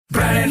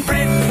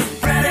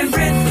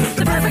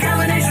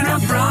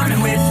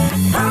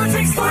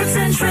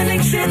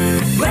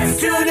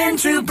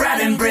to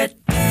Brad and Britt.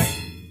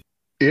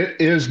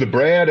 It is the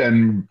Brad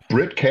and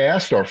Britt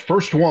cast, our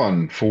first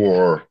one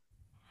for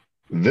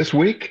this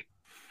week.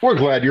 We're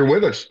glad you're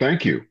with us.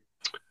 Thank you.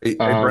 Hey,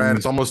 Brad,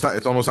 it's almost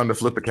time to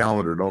flip the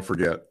calendar. Don't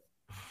forget.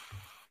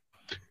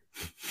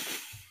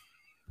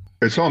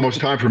 It's almost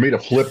time for me to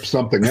flip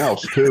something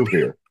else too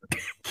here.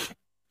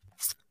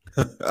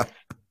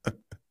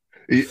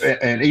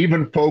 And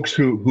even folks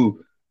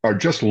who are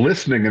just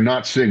listening and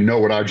not seeing know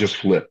what I just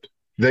flipped.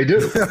 They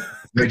do.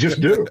 They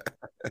just do.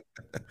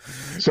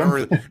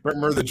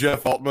 Remember the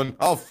Jeff Altman?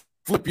 I'll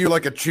flip you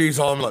like a cheese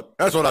omelet.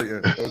 That's what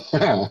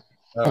I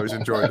always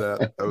enjoyed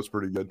that. That was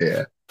pretty good.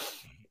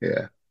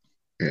 Yeah.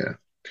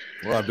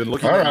 Well, I've been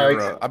looking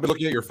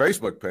at your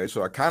Facebook page,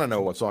 so I kind of know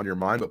what's on your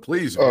mind. But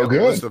please,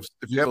 if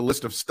you have a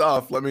list of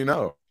stuff, let me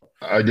know.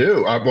 I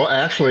do. I've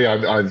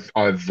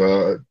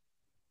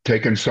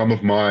taken some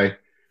of my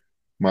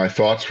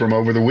thoughts from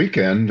over the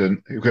weekend,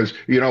 and because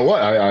you know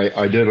what,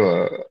 I did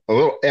a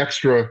little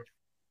extra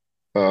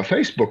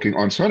Facebooking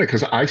on Sunday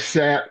because I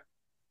sat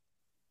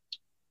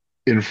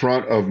in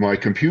front of my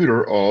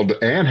computer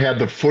and had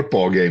the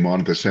football game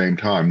on at the same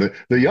time.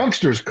 The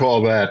youngsters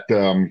call that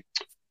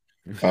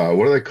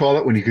what do they call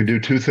it when you can do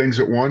two things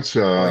at once?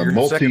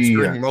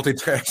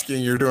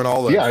 Multitasking. You're doing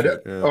all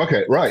that. Yeah.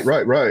 Okay. Right.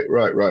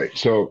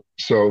 So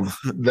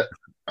that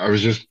I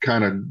was just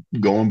kind of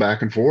going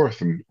back and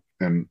forth and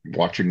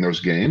watching those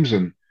games,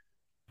 and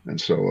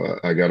so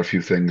I got a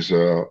few things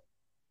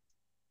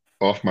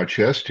off my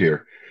chest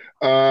here.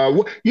 I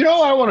want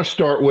to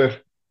start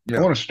with this. I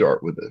want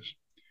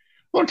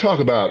to talk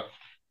about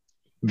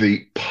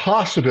the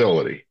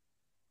possibility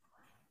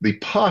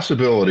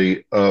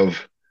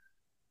of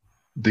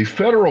the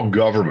federal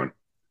government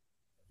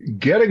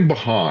getting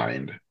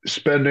behind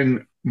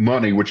spending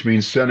money, which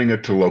means sending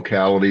it to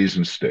localities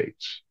and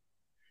states,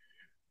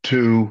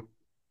 to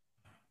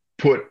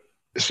put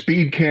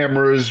speed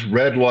cameras,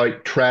 red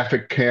light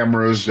traffic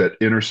cameras at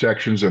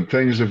intersections and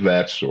things of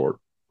that sort,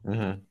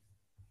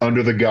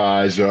 under the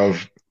guise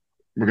of,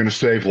 we're going to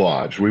save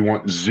lives. We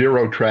want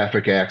zero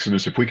traffic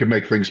accidents. If we can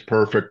make things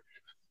perfect,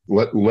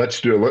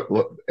 let's do it.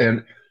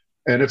 And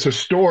it's a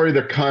story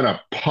that kind of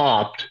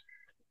popped,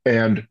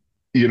 and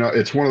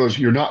it's one of those,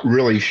 you're not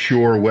really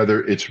sure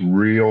whether it's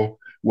real,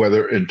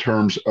 whether in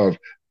terms of,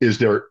 is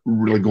there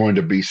really going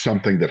to be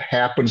something that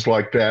happens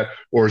like that?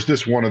 Or is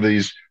this one of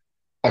these,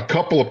 a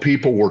couple of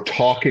people were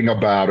talking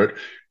about it,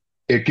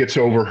 it gets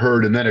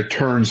overheard, and then it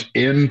turns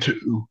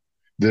into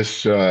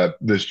this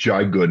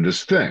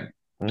gigundous thing.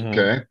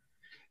 Okay.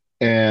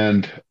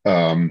 And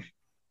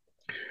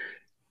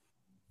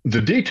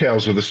the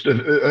details of this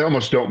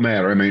almost don't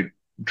matter. I mean,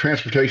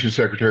 Transportation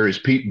Secretary is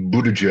Pete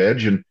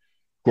Buttigieg, and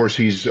of course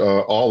he's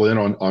all in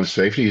on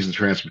safety. He's the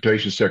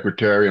Transportation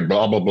Secretary, and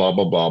blah, blah, blah,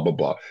 blah, blah, blah,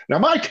 blah. Now,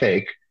 my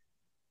take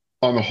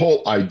on the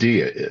whole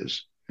idea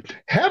is,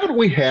 haven't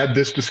we had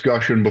this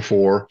discussion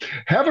before?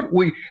 Haven't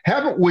we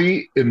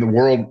in the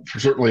world,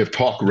 certainly of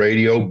talk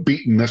radio,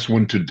 beaten this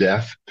one to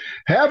death?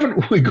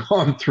 Haven't we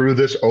gone through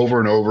this over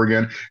and over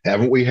again?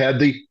 Haven't we had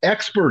the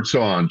experts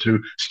on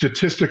to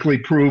statistically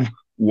prove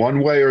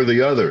one way or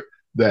the other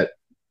that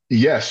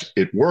yes,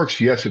 it works,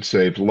 yes, it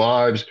saves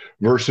lives,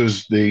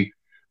 versus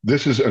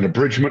this is an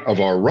abridgment of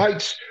our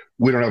rights.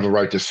 We don't have the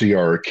right to see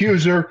our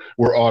accuser.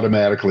 We're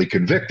automatically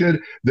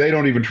convicted. They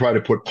don't even try to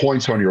put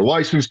points on your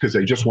license because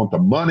they just want the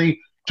money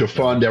to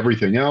fund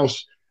everything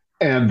else.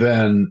 And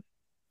then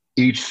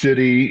each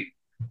city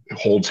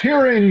holds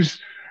hearings,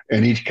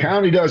 and each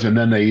county does, and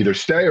then they either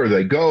stay or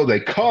they go. They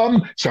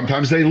come.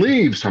 Sometimes they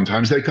leave.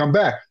 Sometimes they come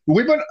back.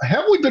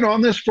 Have we been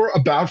on this for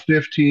about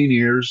 15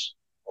 years?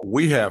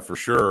 We have, for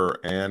sure.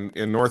 And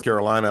in North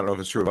Carolina, I don't know if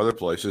it's true of other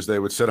places, they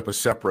would set up a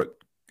separate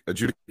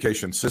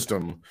adjudication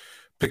system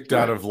picked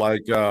out of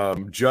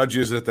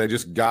judges that they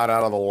just got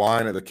out of the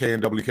line at the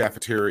K&W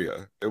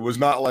cafeteria. It was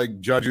not like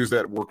judges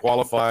that were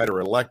qualified or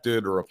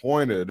elected or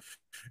appointed.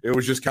 It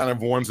was just kind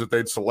of ones that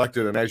they'd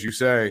selected. And as you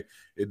say,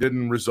 it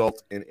didn't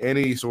result in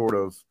any sort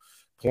of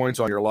points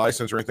on your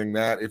license or anything.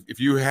 That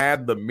if you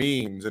had the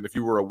means and if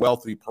you were a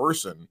wealthy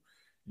person,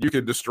 you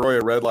could destroy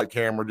a red light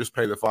camera, just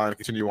pay the fine, and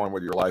continue on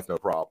with your life, no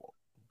problem.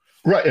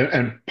 Right.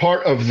 And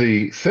part of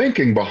the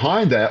thinking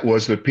behind that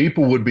was that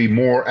people would be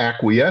more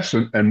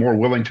acquiescent and more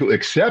willing to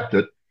accept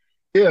it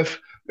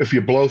if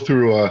you blow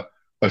through a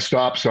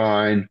stop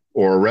sign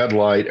or a red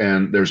light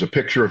and there's a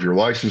picture of your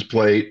license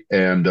plate,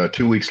 and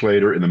 2 weeks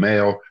later in the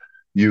mail,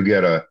 you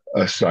get a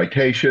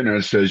citation and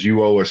it says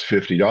you owe us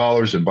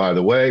 $50. And by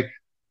the way,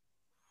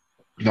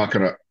 it's not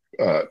going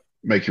to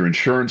make your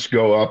insurance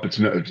go up. It's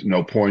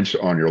no points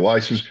on your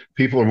license.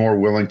 People are more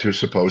willing to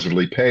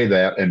supposedly pay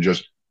that and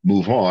just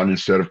move on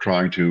instead of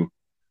trying to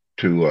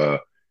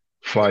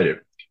fight it.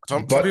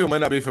 Some people may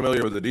not be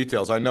familiar with the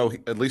details. I know,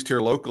 at least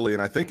here locally,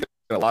 and I think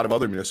in a lot of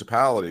other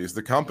municipalities,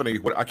 the company,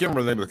 I can't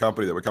remember the name of the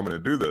company that would come in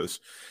and do this,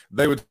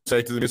 they would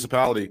say to the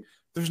municipality,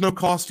 there's no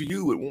cost to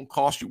you. It won't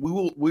cost you.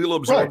 We'll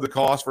absorb the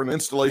cost for an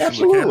installation of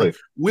the camera.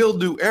 We'll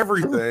do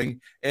everything.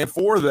 And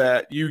for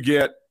that, you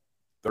get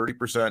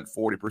 30%,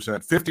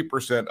 40%,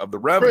 50% of the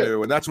revenue.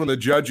 Right. And that's when the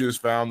judges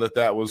found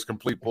that was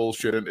complete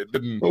bullshit, and it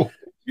didn't, Oh,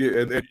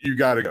 you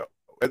got to go.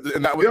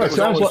 And that it was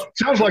always,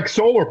 sounds like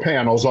solar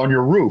panels on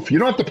your roof. You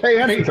don't have to pay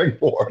anything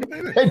for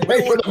it. They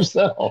pay for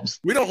themselves.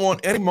 We don't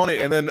want any money.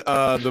 And then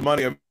the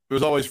money, it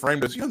was always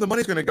framed as, the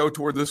money's going to go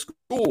toward the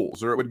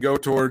schools, or it would go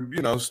toward,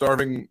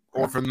 starving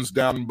orphans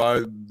down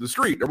by the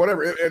street or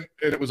whatever. And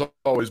it was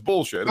always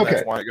bullshit. And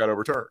that's why it got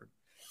overturned.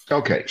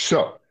 Okay.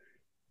 So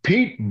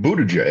Pete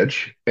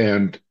Buttigieg,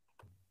 and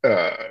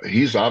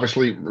he's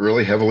obviously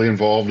really heavily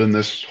involved in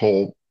this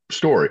whole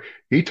story.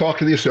 He talked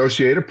to the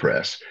Associated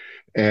Press,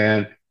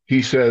 and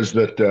he says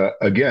that,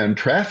 again,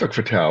 traffic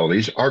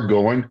fatalities are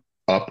going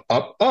up,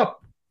 up,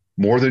 up,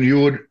 more than you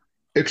would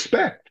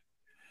expect.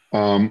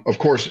 Of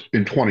course,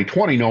 in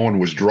 2020, no one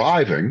was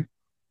driving,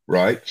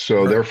 right?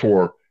 So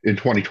therefore, in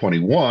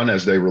 2021,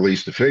 as they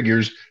release the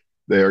figures,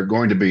 they're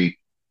going to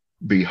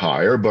be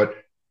higher, but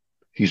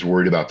he's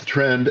worried about the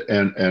trend.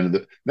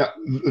 Now,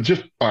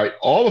 just all right,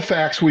 all the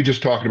facts we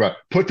just talked about,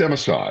 put them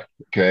aside,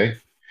 okay?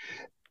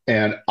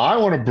 And I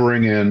want to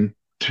bring in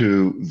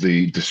to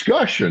the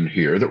discussion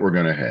here that we're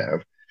going to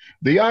have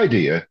the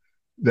idea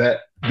that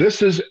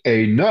this is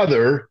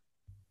another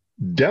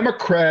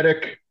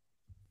Democratic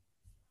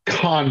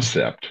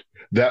concept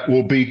that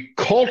will be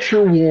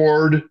culture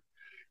warred,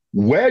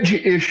 wedge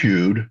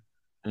issued,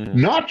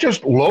 not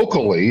just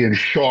locally in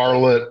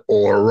Charlotte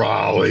or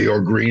Raleigh or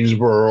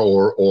Greensboro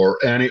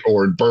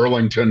or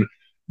Burlington,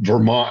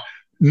 Vermont.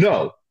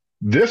 No,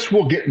 this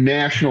will get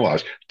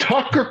nationalized.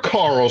 Tucker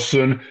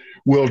Carlson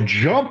will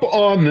jump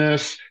on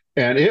this,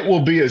 and it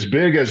will be as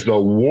big as the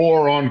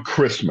war on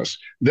Christmas.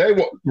 They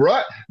will,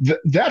 right?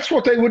 That's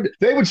what they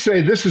would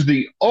say. This is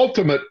the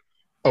ultimate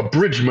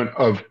abridgment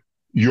of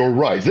your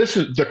right. This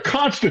is the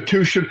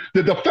Constitution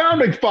that the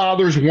founding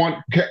fathers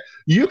want.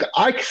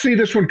 I see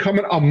this one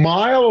coming a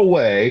mile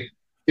away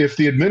if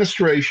the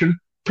administration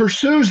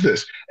pursues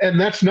this.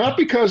 And that's not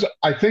because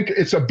I think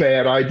it's a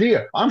bad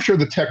idea. I'm sure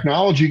the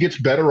technology gets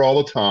better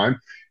all the time.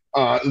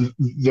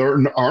 There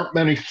aren't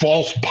many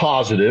false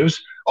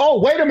positives.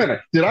 Oh, wait a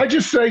minute. Did I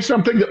just say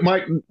something that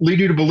might lead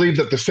you to believe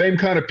that the same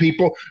kind of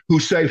people who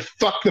say,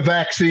 fuck the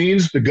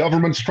vaccines, the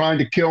government's trying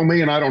to kill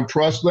me and I don't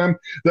trust them,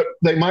 that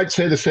they might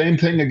say the same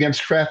thing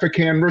against traffic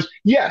cameras?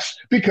 Yes,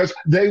 because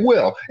they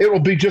will. It will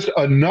be just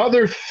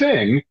another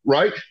thing,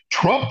 right?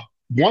 Trump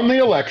won the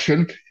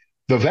election.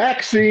 The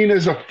vaccine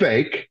is a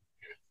fake.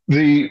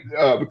 The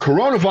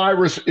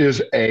coronavirus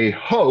is a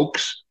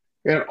hoax,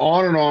 and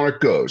on it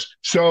goes.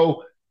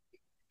 So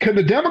can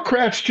the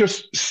Democrats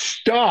just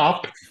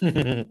stop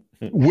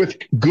with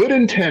good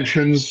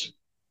intentions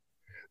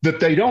that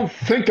they don't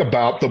think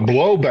about the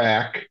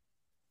blowback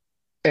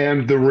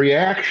and the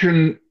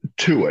reaction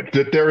to it,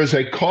 that there is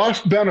a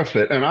cost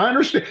benefit? And I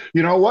understand,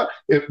 you know what,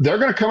 if they're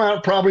going to come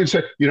out probably and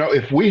say,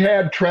 if we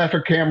had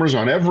traffic cameras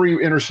on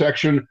every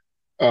intersection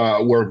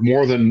where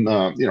more than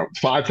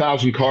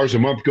 5,000 cars a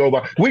month go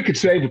by, we could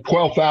save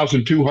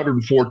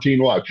 12,214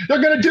 lives.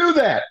 They're going to do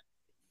that.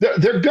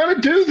 They're going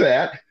to do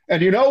that.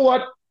 And you know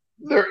what?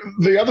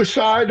 The other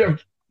side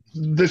of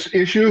this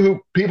issue, who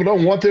people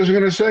don't want this, are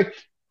going to say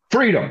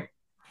freedom.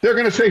 They're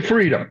going to say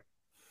freedom.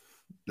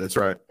 That's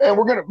right. And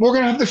we're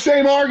going to have the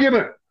same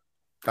argument.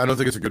 I don't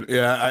think it's a good.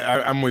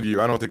 Yeah, I'm with you.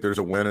 I don't think there's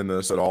a win in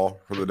this at all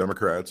for the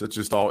Democrats. It's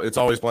just it's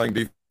always playing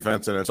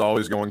defense, and it's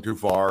always going too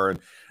far, and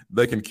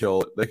they can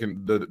kill it.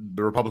 The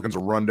Republicans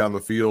will run down the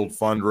field,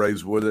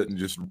 fundraise with it, and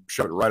just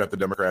shove it right up the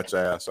Democrats'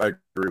 ass. I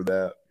agree with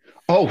that.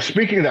 Oh,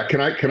 speaking of that,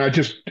 can I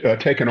just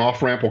take an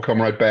off ramp? We'll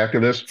come right back to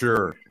this.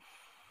 Sure.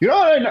 You know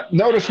what I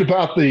noticed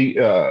about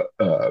the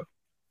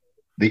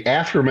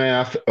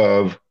aftermath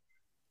of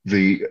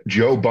the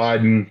Joe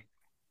Biden,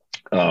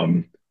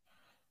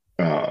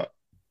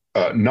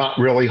 not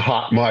really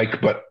hot mic,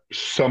 but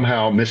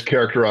somehow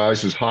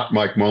mischaracterized as hot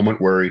mic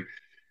moment, where he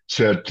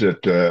said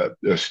that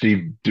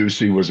Steve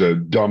Ducey was a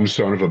dumb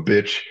son of a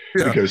bitch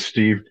because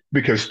Steve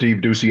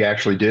Ducey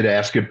actually did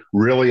ask him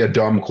really a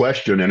dumb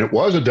question, and it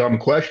was a dumb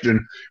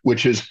question,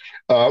 which is,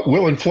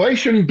 will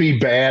inflation be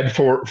bad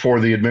for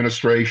the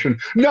administration?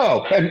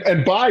 No,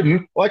 and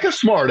Biden, like a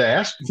smart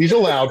ass, he's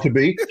allowed to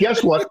be.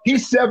 Guess what?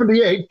 He's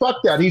 78. Fuck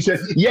that. He said,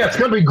 yeah, it's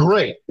going to be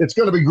great. It's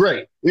going to be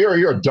great.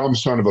 You're a dumb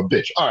son of a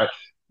bitch. All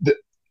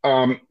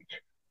right.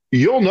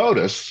 You'll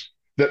notice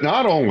that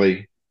not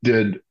only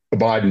did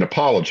Biden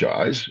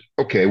apologize.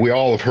 Okay, we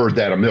all have heard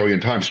that a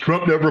million times.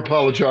 Trump never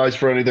apologized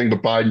for anything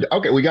but Biden.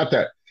 Okay, we got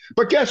that.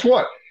 But guess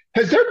what?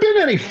 Has there been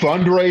any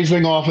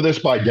fundraising off of this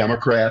by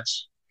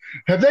Democrats?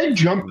 Have they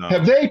jumped? No.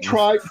 Have they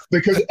tried?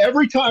 Because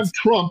every time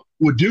Trump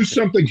would do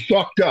something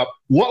fucked up,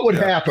 what would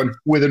happen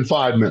within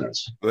 5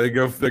 minutes? They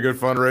go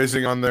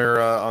fundraising on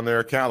their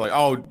account. Like,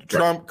 oh,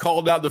 Trump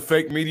called out the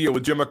fake media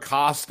with Jim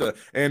Acosta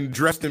and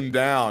dressed him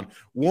down.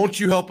 Won't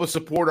you help us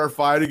support our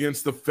fight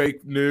against the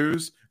fake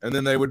news? And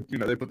then they would,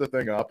 they put the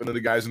thing up, and then the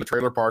guys in the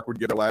trailer park would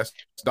get their last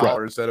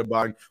dollar instead of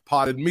buying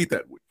potted meat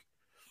that week.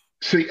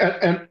 See,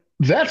 and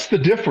that's the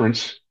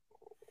difference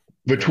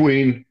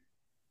between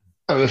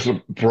this is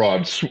a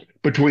broad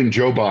between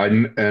Joe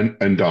Biden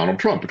and Donald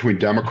Trump, between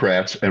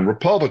Democrats and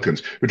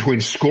Republicans, between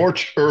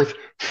scorched earth,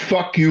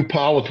 fuck you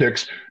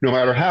politics. No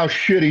matter how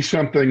shitty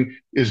something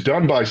is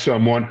done by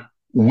someone,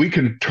 we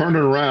can turn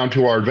it around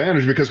to our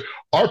advantage because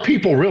our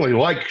people really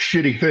like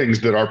shitty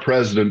things that our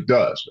president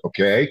does,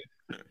 okay?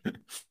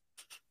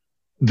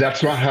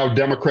 That's not how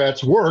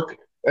Democrats work,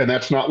 and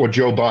that's not what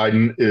Joe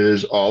Biden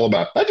is all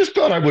about. I just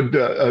thought I would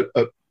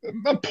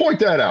point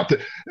that out. That,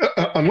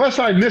 unless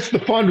I missed the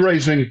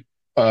fundraising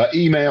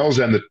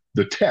emails and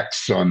the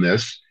texts on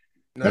this,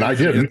 no, and I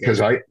didn't because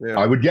I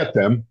would get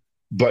them,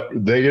 but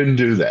they didn't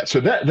do that. So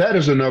that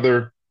is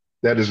another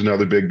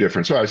big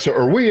difference. All right, so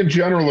are we in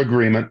general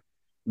agreement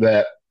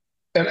that,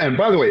 and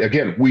by the way,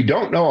 again, we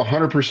don't know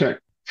 100%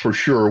 for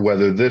sure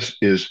whether this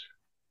is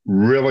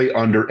really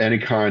under any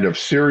kind of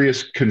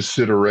serious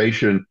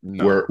consideration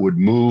where it would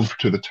move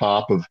to the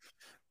top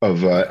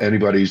of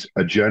anybody's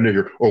agenda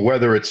here, or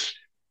whether it's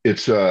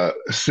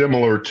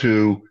similar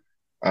to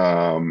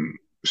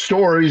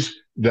stories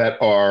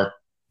that are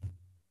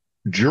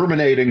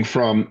germinating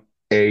from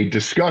a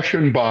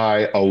discussion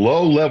by a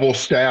low-level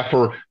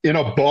staffer in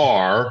a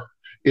bar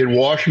in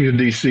Washington,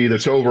 D.C.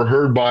 that's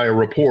overheard by a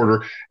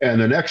reporter, and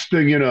the next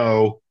thing you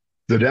know,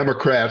 the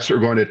Democrats are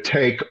going to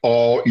take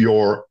all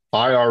your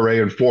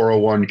IRA and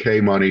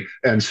 401k money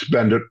and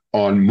spend it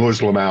on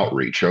Muslim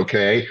outreach,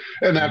 okay?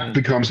 And that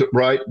becomes,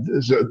 right?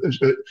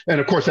 And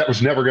of course, that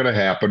was never going to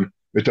happen.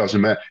 It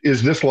doesn't matter.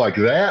 Is this like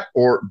that,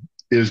 or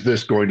is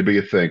this going to be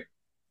a thing?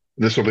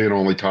 This will be an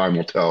only time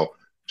will tell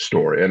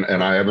story. And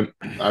I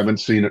haven't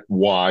seen it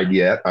wide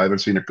yet. I haven't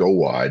seen it go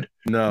wide.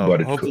 No,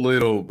 but hopefully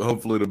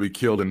it'll be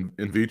killed in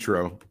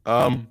vitro.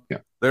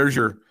 There's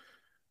your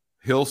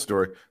Hill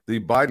story. The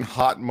Biden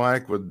hot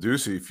mic with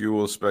Ducey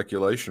fuels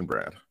speculation,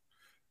 Brad.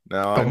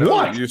 Now I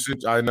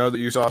know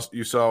that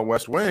you saw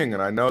West Wing,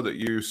 and I know that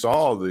you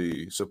saw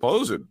the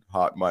supposed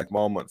hot mic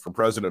moment from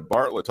President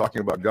Bartlett talking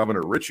about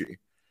Governor Ritchie,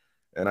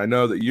 and I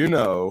know that you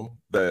know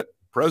that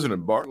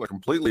President Bartlett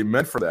completely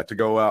meant for that to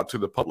go out to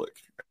the public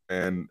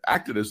and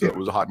acted as though it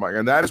was a hot mic,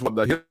 and that is what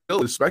the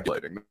Hill is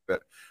speculating,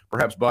 that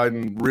perhaps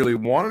Biden really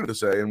wanted to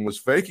say and was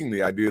faking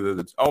the idea that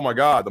it's, oh my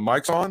God, the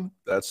mic's on.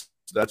 That's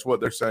what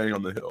they're saying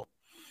on the Hill.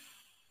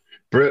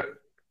 Britt,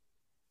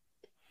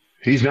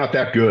 he's not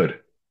that good.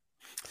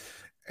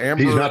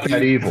 He's not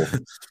that evil.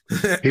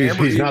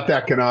 He's not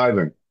that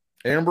conniving.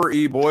 Amber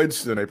E.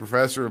 Boydston, a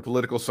professor of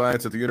political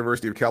science at the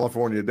University of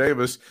California,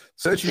 Davis,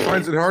 said she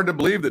finds it hard to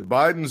believe that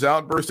Biden's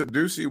outburst at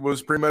Ducey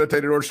was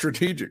premeditated or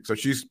strategic. So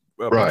she's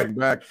pushing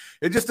back.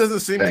 It just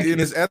doesn't seem in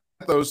his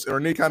ethos or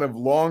any kind of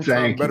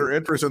long-term better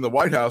interest in the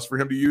White House for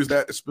him to use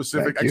that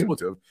specific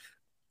expletive.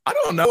 I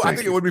don't know. I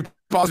think it would be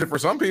positive for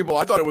some people.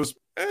 I thought it was,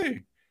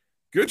 hey,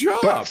 good job.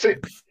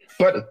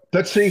 But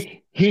let's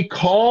see, he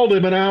called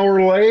him an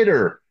hour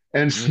later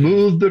and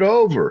smoothed it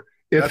over.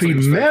 If he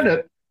meant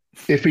it,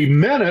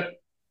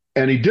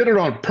 and he did it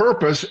on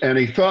purpose, and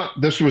he thought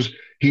this was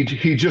he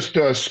just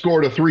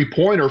scored a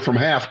 3-pointer from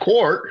half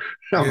court.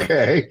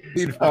 Okay,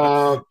 you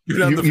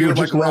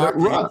just let it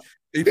run.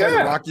 He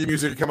had Rocky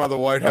music come out of the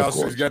White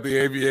House. He's got the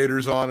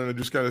aviators on, and it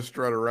just kind of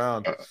strut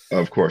around.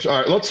 Of course.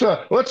 All right,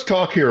 let's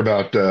talk here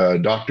about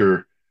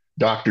Dr.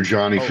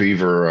 Johnny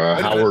Fever,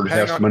 Howard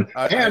Hessman,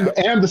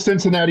 and the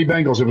Cincinnati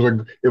Bengals.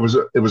 It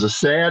was a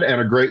sad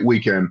and a great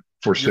weekend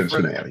for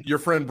Cincinnati. Your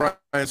friend Brian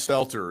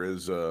Stelter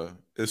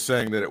is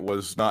saying that it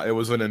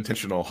was an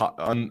intentional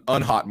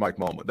unhot mic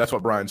moment. That's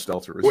what Brian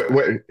Stelter is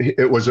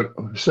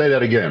saying. Say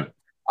that again.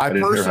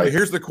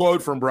 Here's the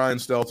quote from Brian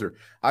Stelter.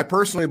 I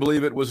personally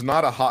believe it was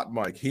not a hot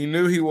mic. He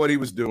knew what he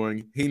was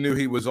doing. He knew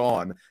he was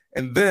on.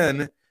 And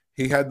then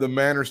he had the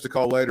manners to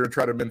call later and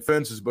try to mend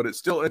fences, but it's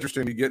still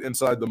interesting to get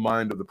inside the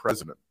mind of the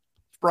president.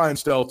 It's Brian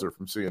Stelter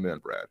from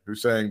CNN, Brad,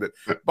 who's saying that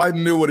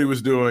Biden knew what he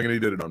was doing and he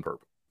did it on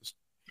purpose.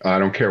 I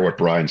don't care what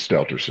Brian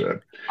Stelter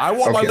said. I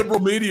want my liberal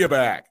media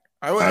back.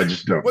 I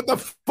just don't. What the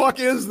fuck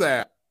is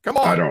that? Come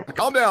on,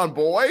 calm down,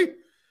 boy.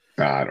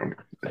 I don't.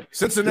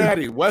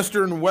 Cincinnati,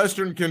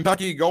 Western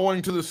Kentucky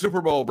going to the Super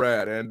Bowl,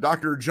 Brad, and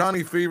Dr.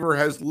 Johnny Fever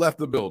has left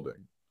the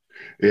building.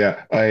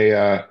 Yeah,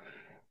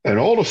 an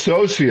old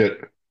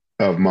associate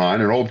of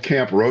mine, an old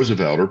Camp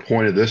Roosevelter,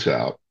 pointed this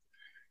out,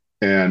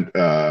 and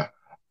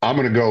I'm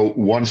going to go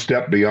one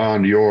step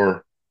beyond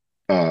your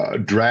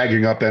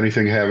dragging up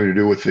anything having to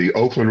do with the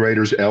Oakland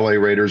Raiders, LA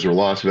Raiders, or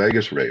Las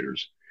Vegas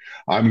Raiders.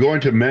 I'm going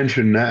to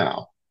mention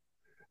now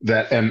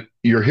that, and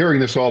you're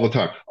hearing this all the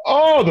time.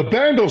 Oh, the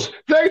Bengals,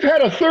 they've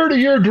had a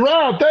 30-year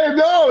drought.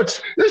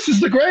 This is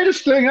the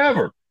greatest thing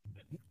ever.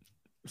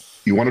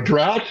 You want a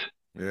drought?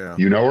 Yeah.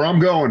 You know where I'm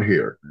going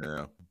here.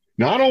 Yeah.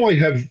 Not only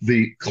have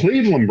the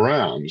Cleveland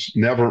Browns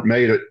never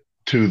made it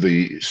to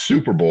the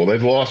Super Bowl,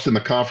 they've lost in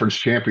the conference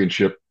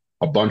championship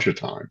a bunch of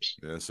times.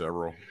 Yeah,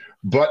 several.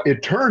 But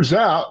it turns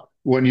out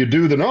when you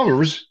do the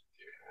numbers,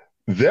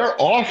 their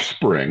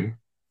offspring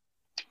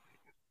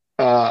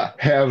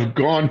have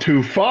gone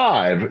to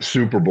 5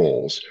 Super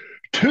Bowls.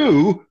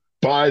 2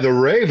 by the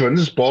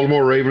Ravens.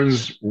 Baltimore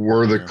Ravens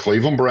were the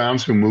Cleveland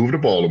Browns who moved to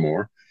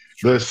Baltimore.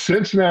 The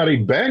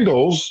Cincinnati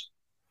Bengals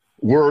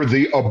were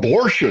the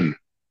abortion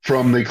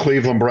from the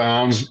Cleveland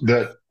Browns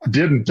that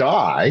didn't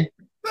die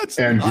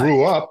and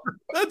grew up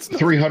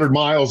 300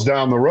 miles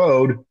down the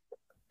road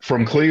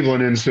from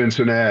Cleveland in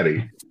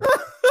Cincinnati.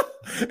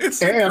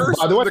 And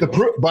by the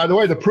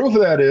way, the proof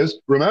of that is,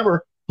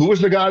 remember, who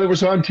was the guy that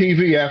was on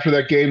TV after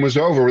that game was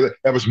over?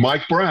 That was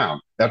Mike Brown.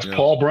 That's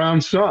Paul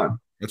Brown's son.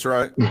 That's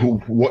right.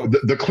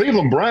 The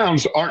Cleveland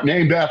Browns aren't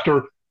named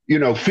after,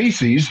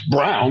 feces,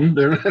 brown.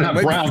 They're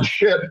not brown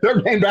shit.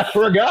 They're named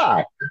after a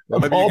guy.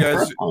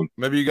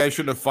 Maybe you guys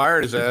shouldn't have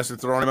fired his ass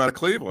and thrown him out of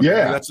Cleveland. Yeah.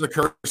 Maybe that's the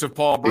curse of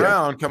Paul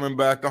Brown coming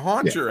back to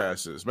haunt your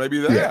asses. Maybe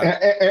that. Yeah.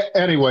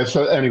 Anyway,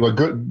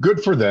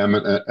 good for them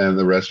and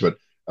the rest of it.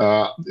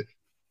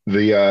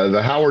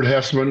 The Howard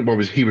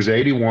Hessman, he was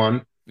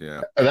 81.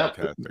 Yeah. That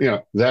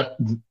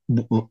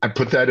I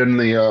put that in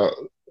the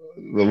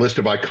list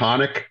of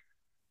iconic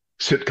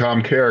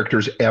sitcom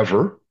characters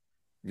ever.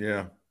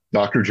 Yeah.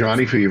 Dr.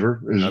 Johnny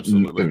Fever.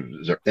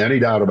 Is there any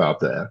doubt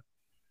about that?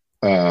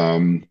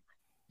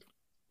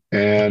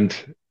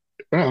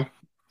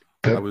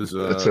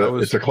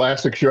 It's a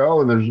classic show,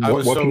 and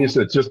what can you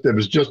say? It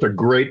was just a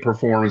great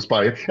performance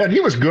by him, and he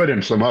was good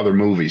in some other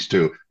movies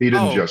too. He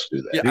didn't just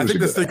do that. Yeah, I think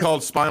this thing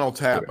called Spinal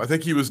Tap. I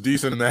think he was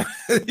decent in that.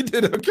 He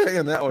did okay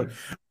in that one.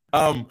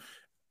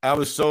 I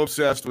was so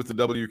obsessed with the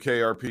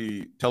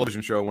WKRP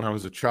television show when I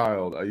was a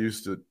child. I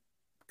used to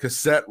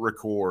cassette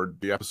record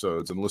the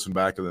episodes and listen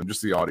back to them,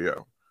 just the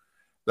audio.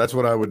 That's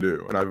what I would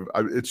do, and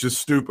it's just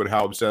stupid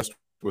how obsessed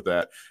with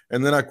that.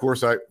 And then, of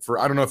course, I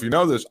don't know if you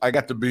know this, I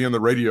got to be in the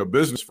radio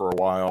business for a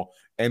while,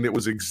 and it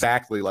was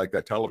exactly like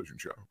that television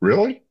show.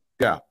 Really?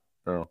 Yeah.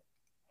 Oh.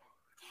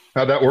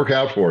 How'd that work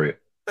out for you?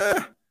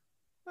 I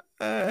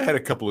had a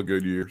couple of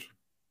good years.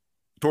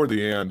 Toward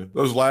the end,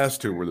 those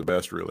last two were the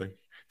best, really.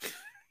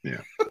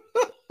 Yeah.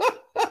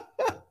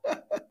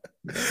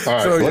 All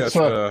right. So yes,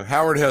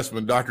 Howard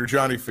Hessman, Dr.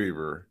 Johnny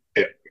Fever.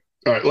 Yeah.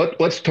 All right.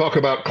 Let's talk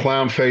about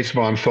Clown Face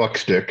Von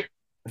Fuckstick,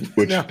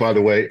 which, by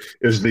the way,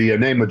 is the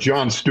name that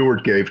Jon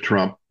Stewart gave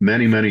Trump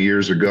many, many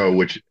years ago.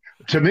 Which,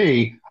 to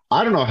me,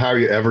 I don't know how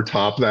you ever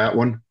top that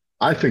one.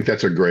 I think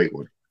that's a great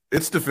one.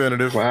 It's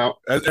definitive. Wow.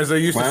 As they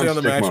used to say on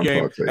the Match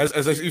Game.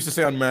 As they used to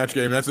say on Match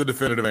Game, that's a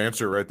definitive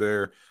answer right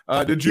there.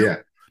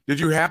 Did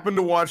you happen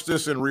to watch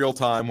this in real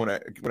time when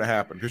it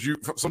happened? Because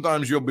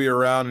sometimes you'll be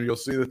around and you'll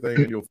see the thing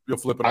and you'll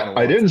flip it on.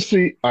 I didn't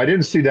see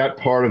that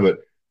part of it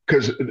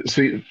because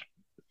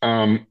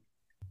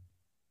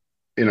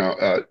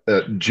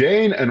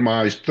Jane and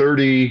my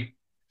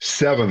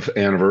 37th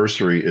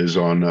anniversary is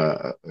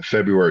on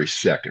February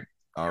 2nd.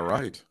 All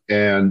right.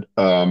 And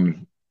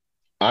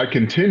I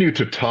continue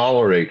to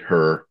tolerate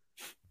her.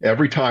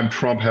 Every time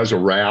Trump has a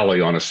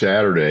rally on a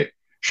Saturday,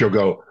 she'll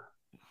go,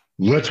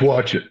 "Let's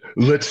watch it.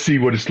 Let's see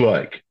what it's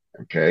like."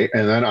 Okay.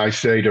 And then I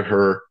say to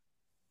her,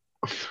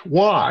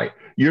 "Why?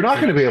 You're not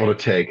going to be able to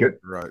take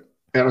it." Right.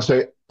 And I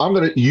say,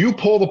 you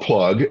pull the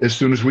plug as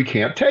soon as we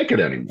can't take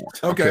it anymore.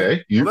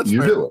 Okay. You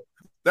do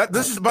it.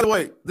 This is, by the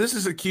way, this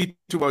is a key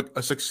to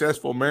a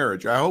successful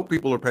marriage. I hope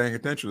people are paying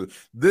attention to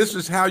this. This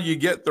is how you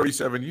get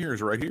 37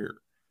 years right here.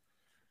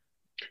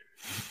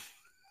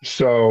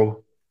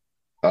 So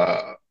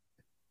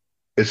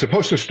it's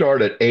supposed to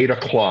start at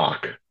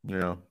 8:00.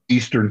 Yeah.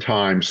 Eastern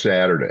time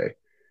Saturday.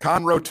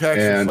 Conroe,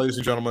 Texas, ladies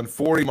and gentlemen,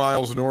 40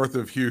 miles north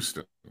of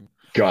Houston.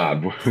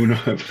 God, who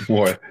knows?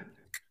 Boy,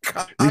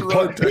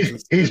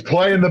 he's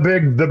playing the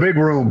big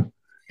room.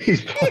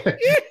 He's playing.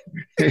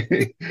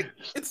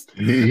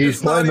 He's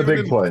playing the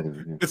big play.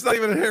 It's not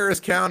even in Harris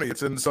County.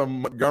 It's in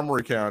some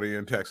Montgomery County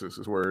in Texas,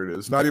 is where it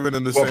is. Not even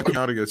in the same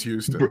county as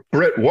Houston.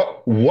 Britt,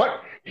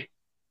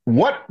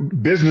 what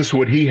business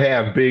would he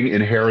have being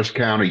in Harris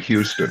County,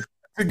 Houston?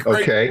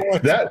 Okay,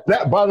 that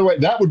by the way,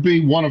 that would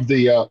be one of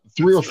the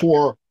 3 or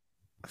 4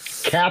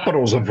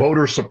 capitals of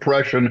voter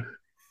suppression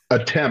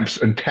attempts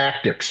and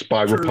tactics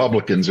by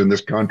Republicans in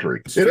this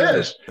country. It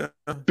is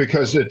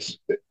because it's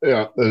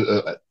a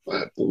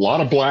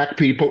lot of black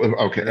people.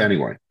 Okay,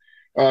 anyway,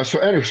 so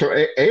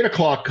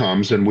 8:00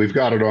 comes and we've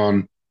got it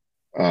on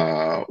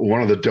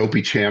one of the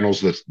dopey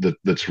channels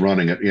that's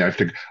running it.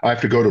 I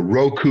have to go to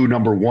Roku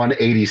number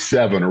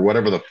 187 or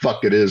whatever the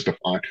fuck it is to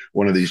find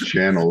one of these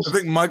channels. I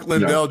think Mike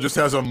Lindell just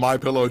has a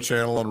MyPillow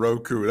channel on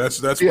Roku.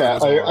 That's it's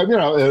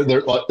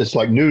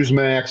like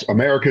Newsmax,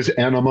 America's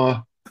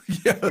Enema.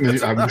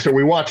 Yeah, so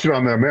we watched it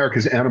on the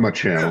America's Enema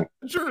channel.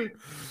 Sure.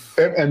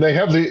 And they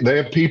have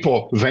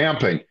people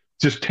vamping,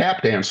 just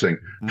tap dancing,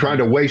 trying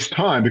to waste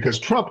time because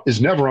Trump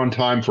is never on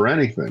time for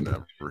anything.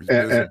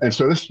 And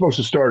so this is supposed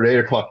to start at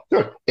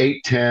 8:00,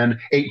 8:10,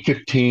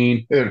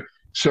 8:15.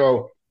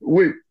 So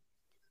we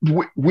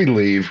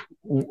leave,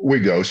 we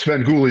go.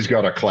 Sven Gulli's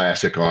got a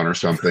classic on or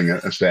something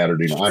a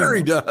Saturday night. Sure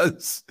he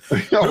does.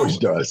 He always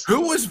does.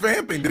 Who was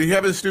vamping? Did he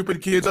have his stupid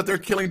kids out there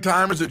killing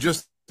time? Or is it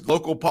just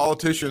local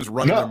politicians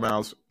running their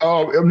mouths?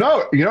 Oh,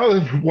 no.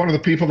 One of the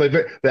people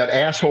that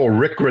asshole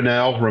Rick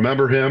Grinnell,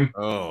 remember him?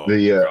 Oh,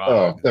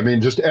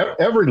 just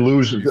every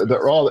loser,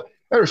 so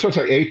it's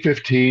like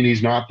 8:15,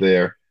 he's not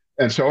there.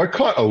 And so I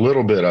caught a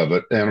little bit of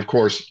it. And of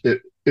course,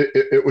 it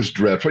was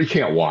dreadful. You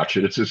can't watch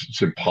it.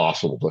 It's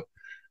impossible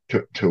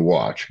to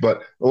watch.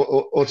 But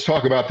let's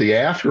talk about the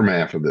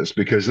aftermath of this,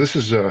 because this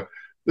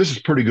is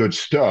pretty good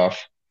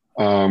stuff.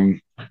 We've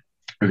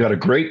got a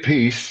great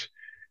piece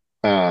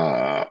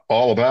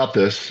all about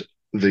this.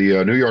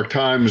 The New York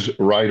Times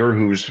writer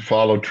who's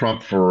followed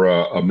Trump for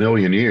a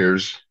million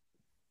years,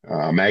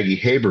 Maggie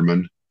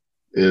Haberman,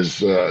 is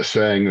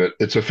saying that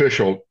it's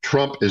official.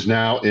 Trump is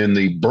now in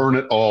the burn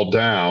it all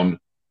down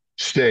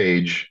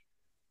stage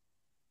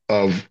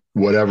of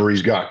whatever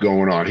he's got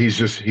going on. He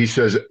says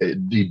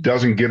he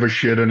doesn't give a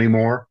shit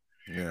anymore.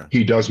 Yeah.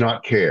 He does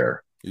not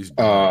care.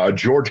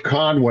 George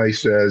Conway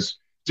says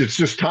it's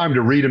just time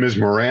to read him his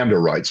Miranda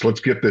rights.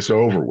 Let's get this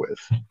over with.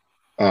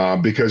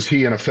 Because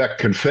he, in effect,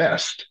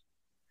 confessed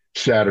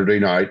Saturday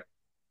night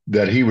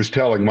that he was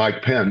telling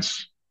Mike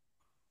Pence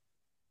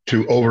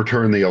to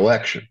overturn the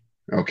election.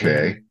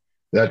 Okay.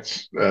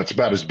 That's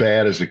about as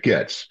bad as it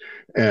gets.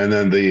 And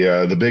then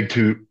the big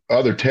two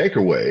other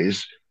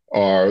takeaways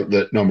are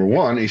that, number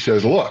one, he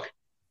says, look,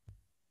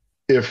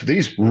 if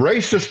these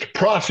racist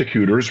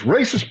prosecutors,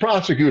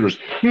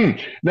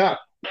 now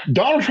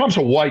Donald Trump's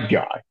a white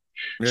guy.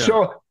 Yeah.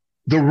 So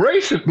the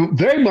racist,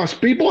 they must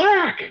be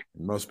black.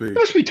 Must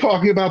be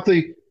talking about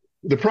the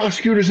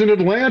prosecutors in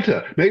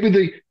Atlanta, maybe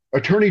the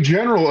attorney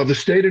general of the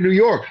state of New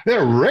York.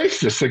 They're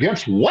racist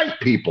against white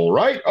people,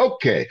 right?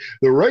 Okay.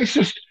 The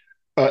racist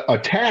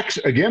attacks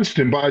against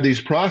him by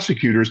these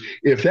prosecutors.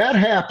 If that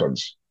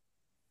happens,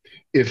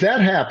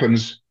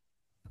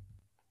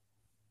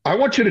 I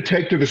want you to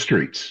take to the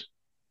streets.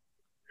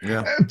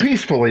 Yeah.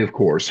 Peacefully, of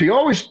course. He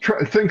always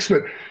thinks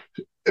that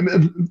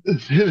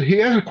he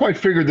hasn't quite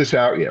figured this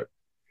out yet.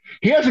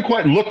 He hasn't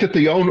quite looked at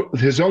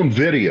his own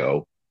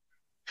video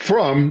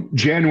from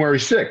January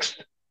 6th,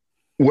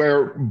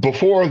 where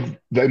before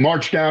they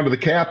marched down to the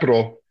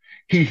Capitol,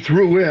 he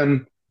threw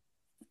in,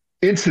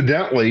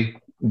 incidentally,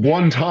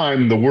 one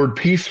time the word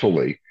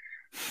peacefully,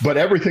 but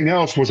everything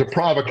else was a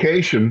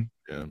provocation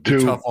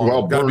to,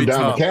 burn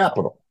down the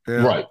Capitol.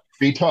 Yeah. Right.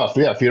 Be tough.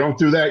 Yeah, if you don't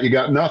do that, you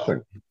got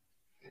nothing.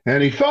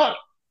 And he thought,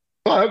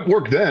 well, that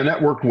worked then.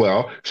 That worked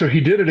well. So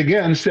he did it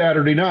again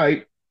Saturday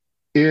night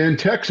in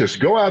Texas.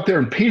 Go out there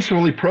and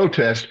peacefully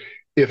protest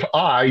if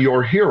I,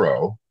 your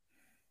hero,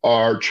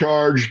 are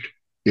charged,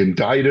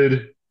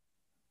 indicted,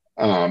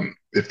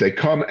 if they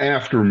come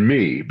after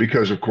me,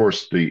 because, of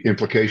course, the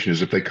implication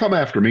is if they come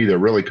after me, they're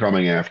really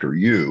coming after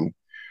you.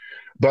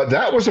 But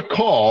that was a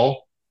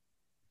call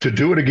to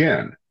do it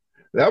again.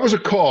 That was a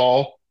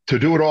call to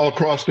do it all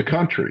across the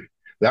country.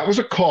 That was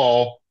a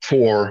call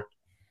for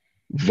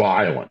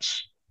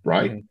violence,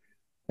 right? Mm-hmm.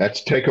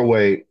 That's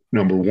takeaway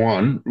number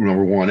one.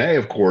 Number 1A,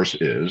 of course,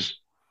 is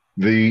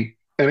and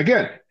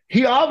again,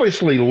 he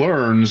obviously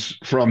learns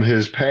from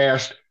his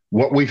past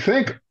what we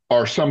think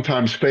are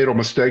sometimes fatal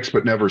mistakes,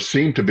 but never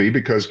seem to be,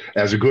 because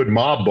as a good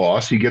mob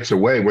boss, he gets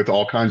away with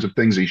all kinds of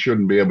things he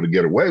shouldn't be able to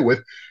get away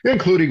with,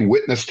 including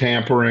witness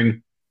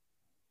tampering.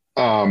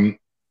 But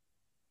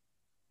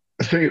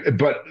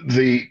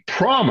the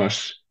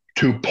promise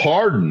to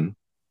pardon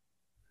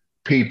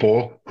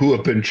people who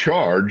have been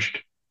charged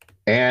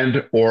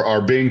and or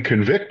are being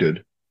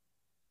convicted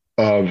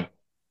of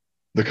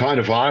the kind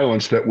of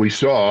violence that we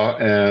saw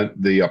and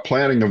the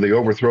planning of the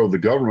overthrow of the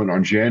government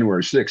on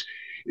January 6th.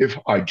 If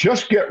I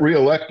just get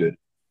reelected,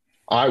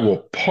 I will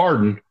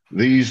pardon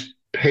these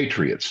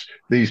patriots,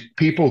 these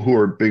people who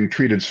are being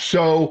treated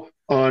so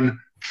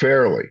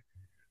unfairly.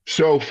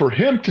 So for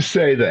him to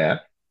say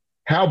that,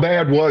 how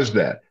bad was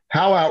that?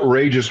 How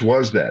outrageous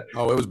was that?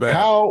 Oh, it was bad.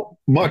 How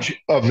much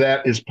of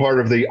that is part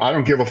of the I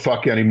don't give a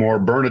fuck anymore,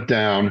 burn it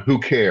down, who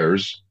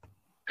cares?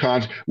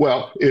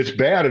 Well, it's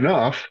bad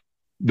enough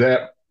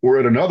that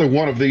we're at another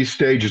one of these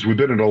stages. We've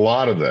been in a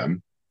lot of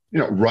them.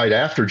 Right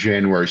after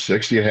January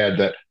 6th, you had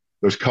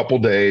those couple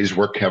days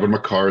where Kevin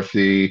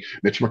McCarthy,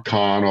 Mitch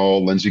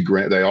McConnell, Lindsey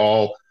Graham, they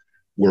all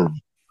were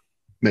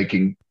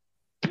making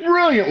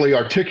brilliantly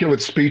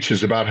articulate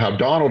speeches about how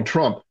Donald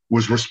Trump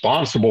was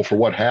responsible for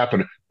what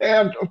happened.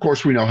 And, of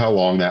course, we know how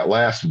long that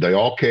lasted. They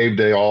all caved,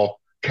 they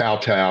all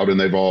kowtowed, and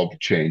they've all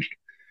changed.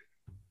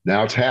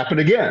 Now it's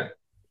happened again,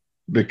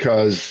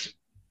 because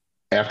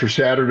after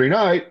Saturday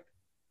night,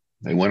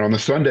 they went on the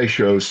Sunday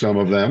shows, some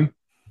of them,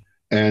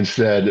 and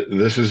said,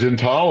 this is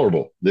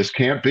intolerable. This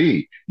can't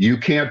be. You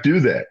can't do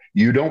that.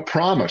 You don't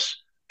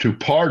promise to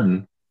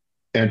pardon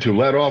and to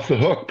let off the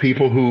hook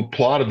people who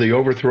plotted the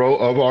overthrow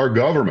of our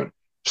government.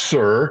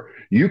 Sir,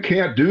 you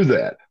can't do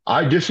that.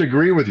 I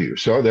disagree with you.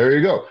 So there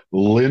you go.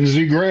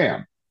 Lindsey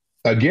Graham,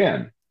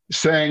 again,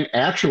 saying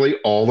actually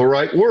all the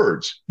right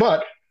words.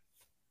 But,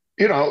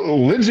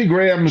 Lindsey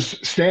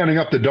Graham's standing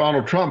up to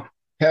Donald Trump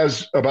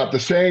has about the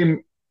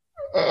same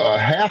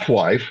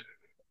half-life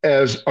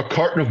as a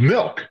carton of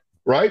milk,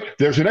 right?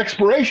 There's an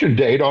expiration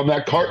date on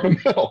that carton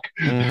of milk.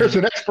 Mm. There's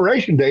an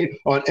expiration date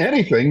on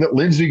anything that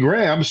Lindsey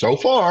Graham so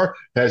far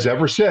has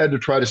ever said to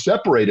try to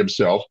separate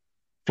himself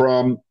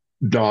from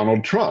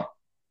Donald Trump.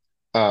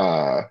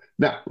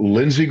 Now,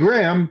 Lindsey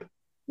Graham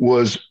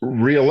was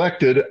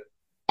reelected.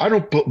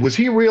 Was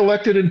he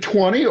reelected in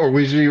 20 or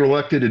was he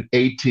reelected in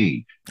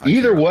 18?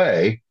 Either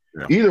way,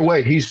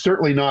 he's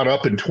certainly not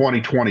up in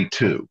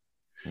 2022.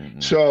 Mm-hmm.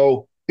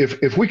 So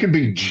if we can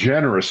be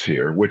generous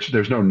here, which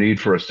there's no need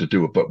for us to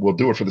do it, but we'll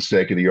do it for the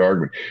sake of the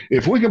argument.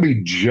 If we can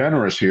be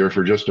generous here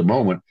for just a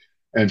moment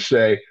and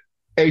say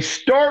a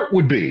start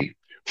would be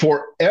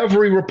for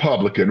every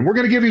Republican, we're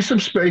going to give you some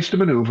space to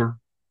maneuver.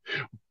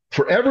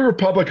 For every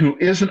Republican who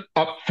isn't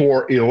up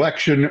for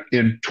election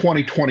in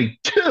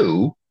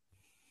 2022,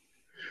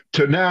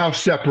 to now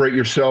separate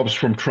yourselves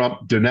from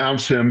Trump,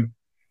 denounce him,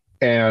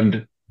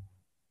 and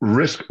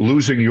risk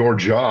losing your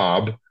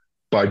job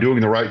by doing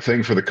the right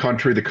thing for the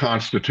country, the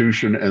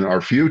Constitution, and our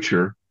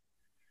future.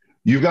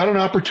 You've got an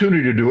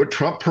opportunity to do it.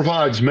 Trump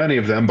provides many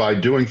of them by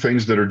doing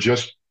things that are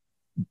just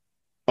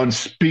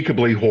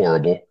unspeakably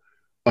horrible,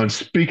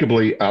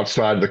 unspeakably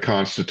outside of the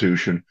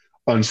Constitution,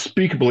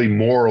 unspeakably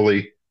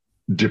morally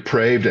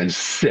depraved and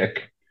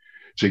sick.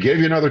 So he gave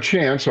you another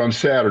chance on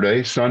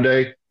Saturday.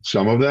 Sunday,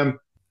 some of them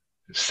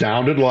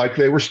sounded like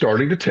they were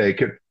starting to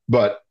take it,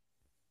 but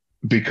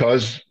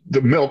because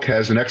the milk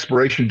has an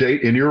expiration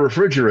date in your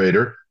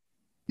refrigerator,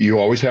 you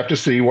always have to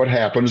see what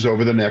happens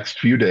over the next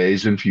few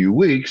days and few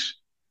weeks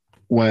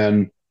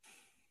when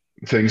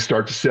things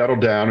start to settle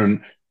down.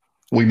 And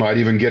we might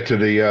even get to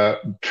the,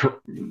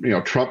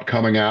 Trump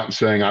coming out and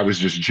saying, I was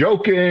just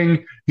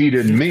joking. He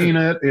didn't mean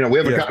it. We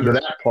haven't gotten to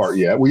that part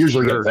yet. We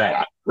usually get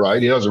that,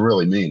 right? He doesn't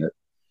really mean it.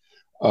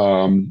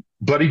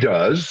 But he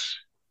does.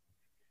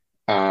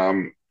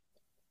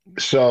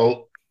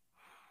 So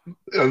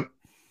it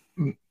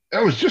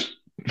was just,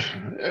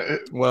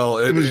 well,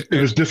 it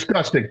was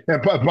disgusting.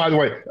 And by the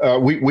way,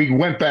 we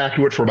went back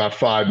to it for about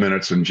 5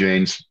 minutes, and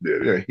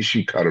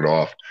she cut it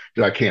off.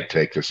 I can't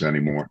take this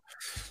anymore.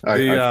 I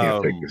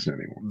can't take this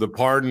anymore. The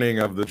pardoning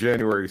of the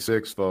January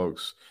 6th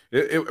folks.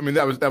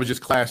 That was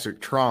just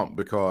classic Trump,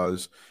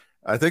 because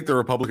I think the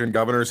Republican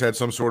governors had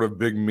some sort of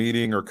big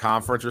meeting or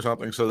conference or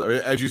something. So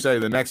as you say,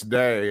 the next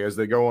day, as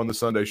they go on the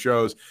Sunday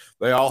shows,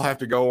 they all have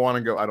to go on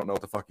and go, I don't know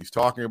what the fuck he's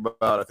talking about.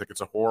 I think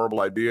it's a horrible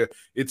idea.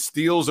 It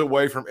steals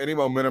away from any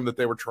momentum that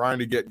they were trying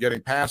to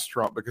getting past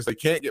Trump, because they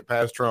can't get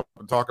past Trump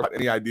and talk about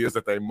any ideas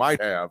that they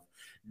might have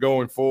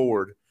going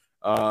forward.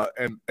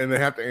 And they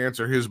have to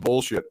answer his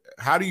bullshit.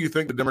 How do you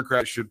think the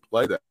Democrats should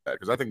play that?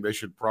 Because I think they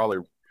should probably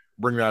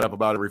bring that up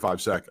about every 5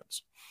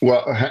 seconds.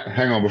 Well,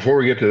 hang on. Before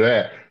we get to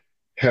that,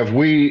 have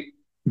we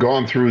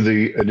gone through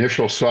the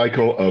initial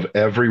cycle of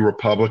every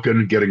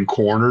Republican getting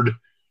cornered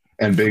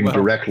and being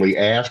directly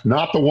asked?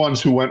 Not the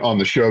ones who went on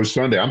the show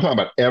Sunday. I'm talking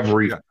about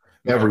every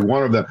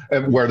one of them,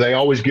 and where they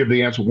always give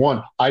the answer.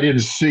 One, I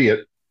didn't see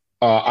it.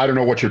 I don't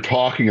know what you're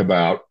talking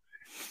about.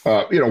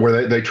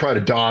 Where they try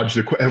to dodge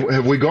the.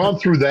 Have we gone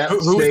through that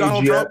who's stage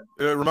Donald yet?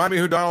 Trump? Remind me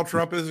who Donald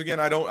Trump is again.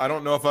 I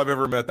don't know if I've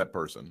ever met that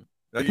person.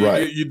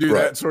 You do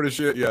right. that sort of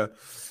shit, yeah.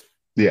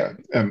 Yeah,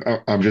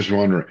 I'm just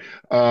wondering.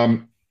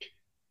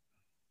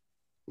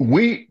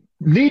 We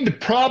need to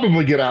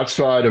probably get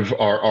outside of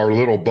our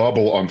little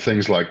bubble on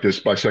things like this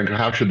by saying,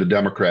 how should the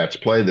Democrats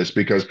play this?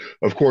 Because,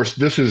 of course,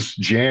 this is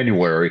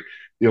January.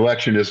 The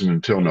election isn't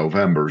until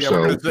November. Yeah,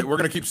 so we're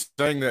going to keep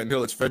saying that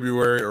until it's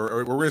February,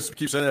 or we're going to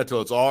keep saying that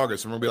until it's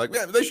August. And we'll be like,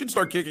 yeah, they should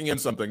start kicking in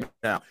something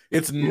now.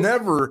 It's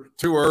never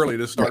too early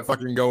to start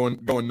fucking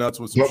going nuts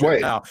with some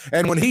shit now.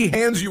 And when he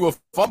hands you a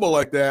fumble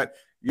like that,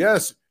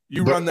 yes,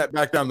 you run that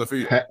back down the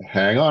field.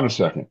 Hang on a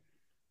second.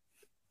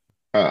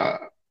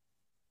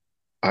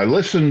 I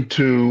listened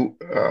to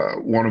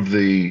one of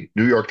the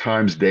New York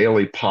Times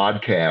daily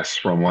podcasts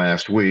from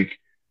last week,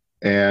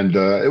 and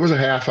it was a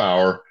half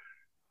hour,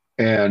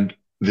 and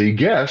the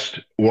guest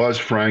was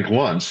Frank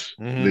Luntz,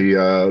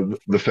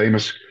 the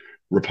famous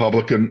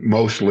Republican,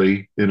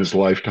 mostly in his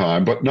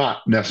lifetime, but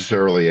not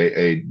necessarily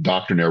a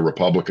doctrinaire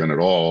Republican at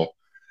all,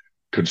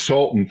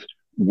 consultant,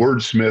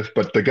 wordsmith,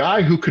 but the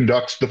guy who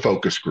conducts the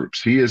focus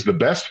groups. He is the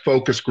best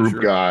focus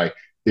group guy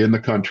in the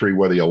country,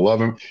 whether you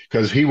love him,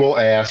 because he will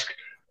ask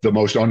the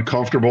most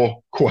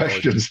uncomfortable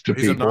questions to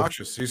people. He's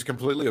obnoxious. He's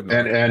completely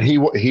obnoxious. And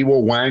he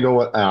will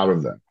wangle it out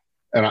of them.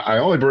 And I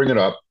only bring it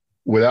up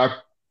without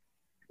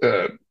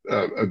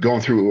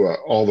going through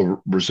all the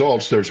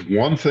results. There's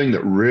one thing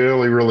that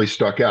really, really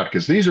stuck out,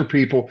 because these are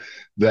people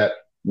that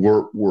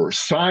were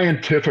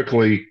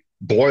scientifically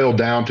boiled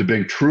down to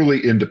being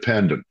truly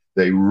independent.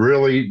 They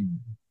really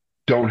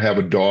don't have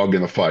a dog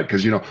in the fight,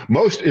 because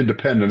most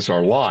independents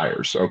are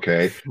liars.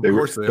 Okay, of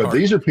course they are.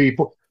 These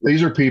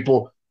are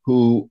people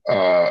who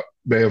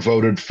may have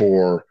voted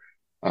for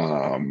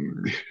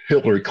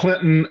Hillary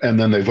Clinton, and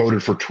then they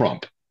voted for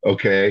Trump.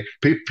 Okay,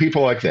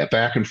 people like that,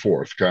 back and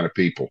forth kind of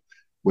people,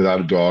 without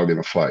a dog in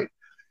the fight.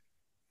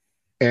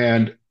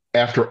 And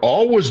after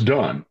all was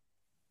done,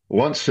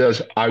 Luntz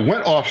says, I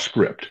went off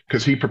script,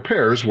 because he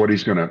prepares what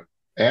he's going to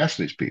ask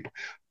these people.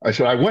 I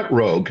said, I went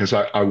rogue because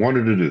I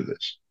wanted to do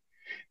this.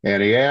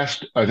 And he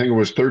asked, I think it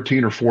was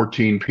 13 or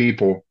 14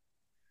 people,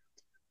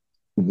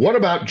 what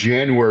about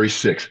January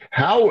 6th?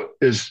 How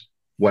is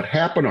what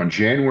happened on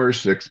January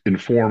 6th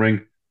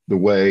informing the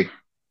way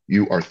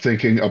you are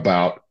thinking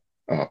about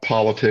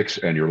politics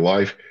and your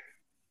life?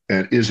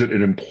 And is it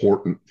an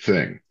important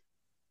thing?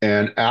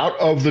 And out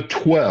of the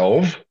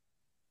 12,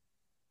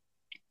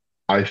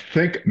 I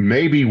think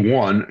maybe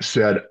one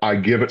said, I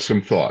give it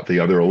some thought. The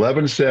other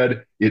 11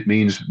 said, it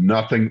means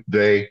nothing.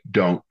 They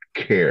don't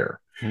care.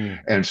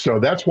 And so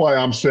that's why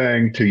I'm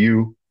saying to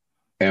you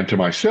and to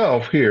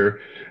myself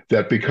here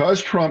that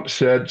because Trump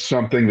said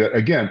something that,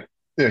 again,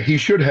 he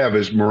should have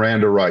his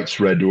Miranda rights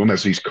read to him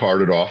as he's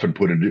carted off and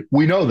put into.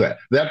 We know that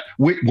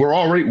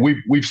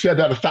we've said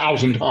that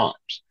 1,000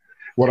 times.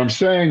 What I'm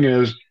saying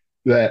is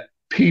that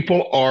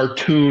people are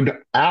tuned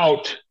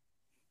out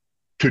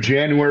to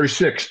January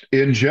 6th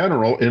in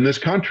general in this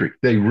country.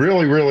 They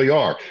really, really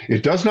are.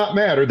 It does not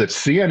matter that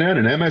CNN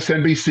and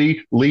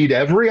MSNBC lead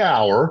every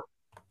hour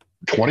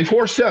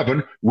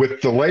 24/7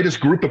 with the latest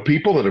group of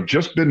people that have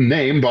just been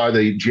named by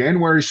the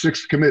January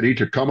 6th committee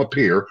to come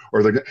appear,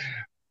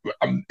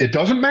 it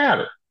doesn't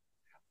matter.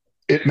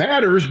 It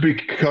matters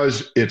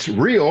because it's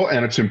real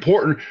and it's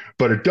important,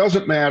 but it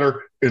doesn't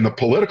matter in the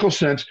political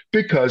sense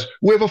because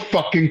we have a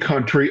fucking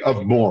country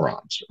of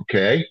morons,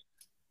 okay?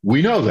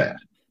 We know that.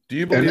 Do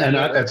you believe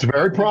that's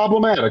very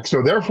problematic.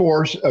 So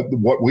therefore,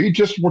 what we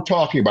just were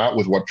talking about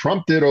with what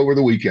Trump did over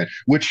the weekend,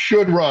 which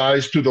should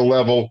rise to the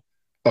level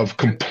of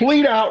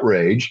complete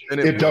outrage.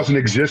 It doesn't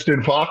exist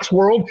in Fox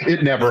world.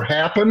 It never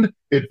happened.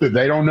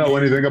 They don't know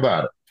anything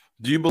about it.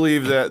 Do you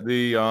believe that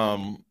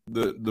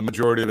the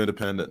majority of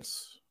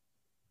independents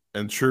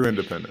and true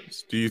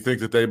independents, do you think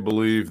that they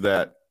believe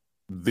that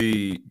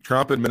the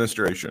Trump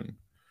administration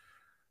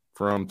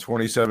from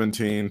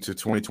 2017 to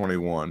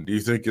 2021, do you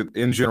think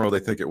in general they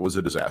think it was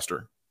a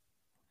disaster?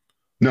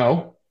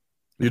 No.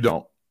 You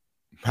don't.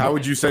 How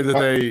would you say that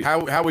they?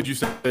 How would you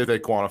say that they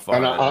quantify?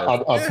 And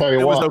I'll tell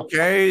you it what. It was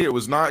okay. It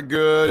was not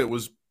good. It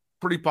was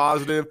pretty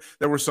positive.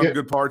 There were some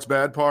good parts,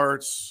 bad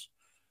parts.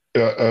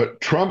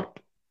 Trump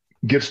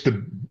gets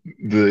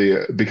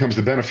becomes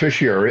the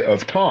beneficiary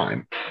of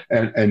time,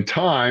 and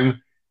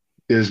time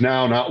is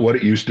now not what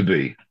it used to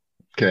be.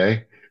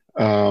 Okay,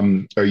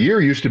 a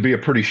year used to be a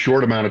pretty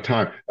short amount of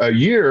time. A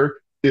year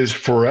is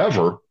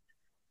forever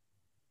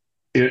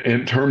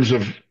in terms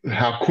of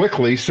how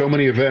quickly so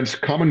many events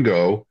come and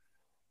go.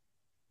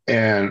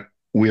 And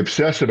we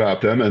obsess about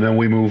them and then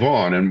we move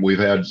on. And we've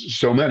had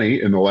so many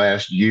in the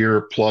last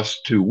year plus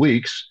 2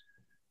 weeks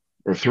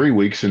or 3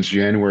 weeks since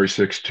January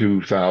 6,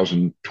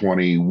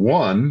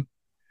 2021.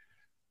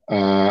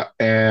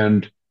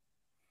 And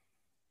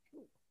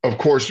of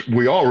course,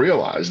 we all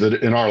realize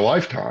that in our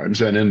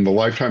lifetimes and in the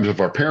lifetimes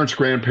of our parents,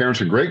 grandparents,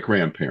 and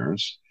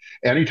great-grandparents,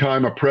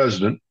 anytime a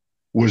president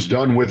was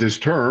done with his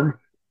term,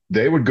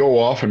 they would go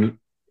off and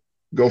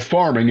go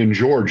farming in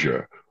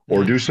Georgia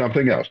or do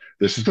something else.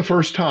 This is the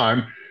first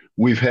time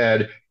we've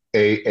had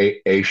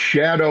a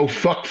shadow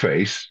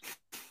fuckface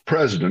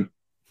president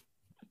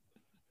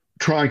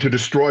trying to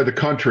destroy the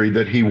country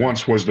that he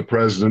once was the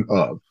president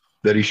of,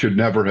 that he should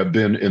never have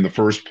been in the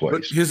first place.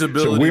 But his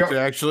ability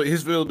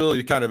his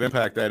ability to kind of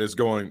impact that is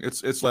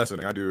it's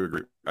lessening. I do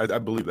agree. I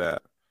believe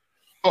that.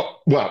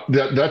 Oh, well,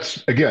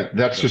 that's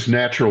just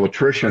natural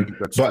attrition,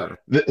 but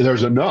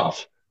there's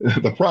enough.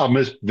 The problem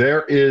is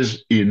there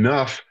is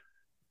enough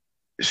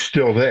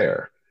still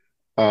there.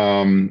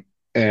 And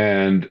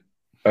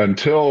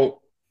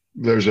until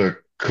there's a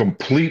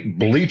complete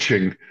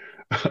bleaching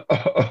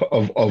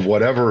of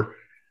whatever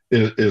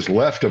is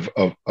left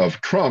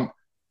of Trump,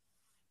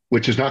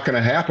 which is not going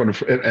to happen.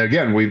 And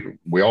again,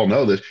 we all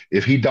know this.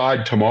 If he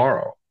died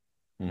tomorrow,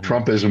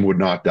 Trumpism would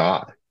not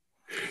die.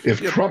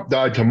 If Trump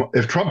died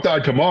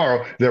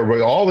tomorrow, there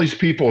were all these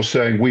people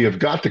saying we have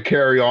got to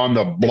carry on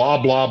the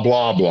blah blah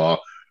blah blah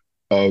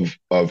of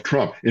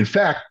Trump. In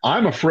fact,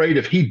 I'm afraid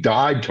if he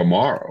died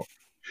tomorrow,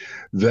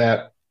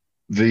 that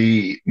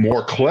the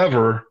more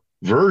clever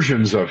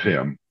versions of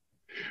him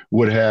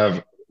would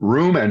have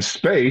room and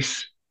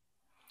space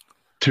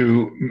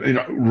to,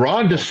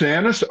 Ron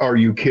DeSantis, are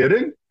you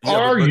kidding?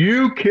 Are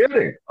you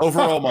kidding?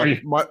 Overall,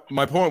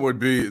 my point would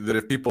be that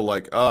if people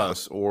like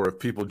us, or if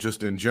people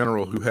just in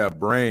general who have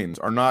brains,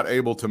 are not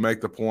able to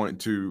make the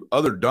point to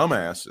other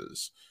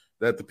dumbasses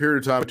that the period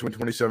of time between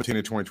 2017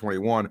 and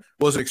 2021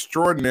 was an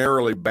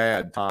extraordinarily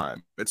bad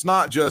time. It's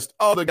not just,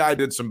 the guy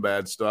did some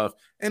bad stuff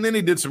and then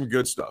he did some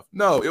good stuff.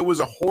 No, it was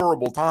a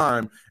horrible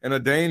time, and a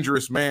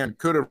dangerous man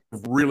could have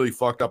really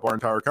fucked up our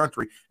entire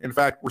country. In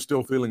fact, we're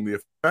still feeling the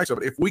effects of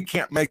it. If we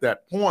can't make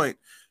that point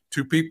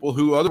to people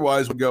who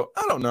otherwise would go,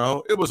 I don't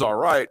know, it was all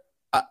right,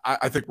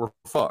 I think we're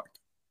fucked.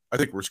 I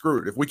think we're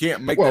screwed. If we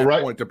can't make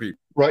that point to people.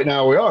 Right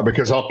now we are,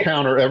 because I'll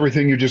counter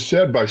everything you just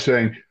said by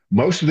saying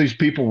most of these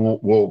people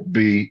will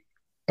be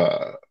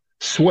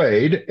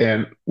swayed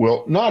and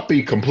will not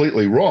be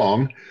completely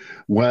wrong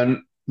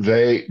when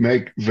they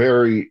make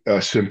very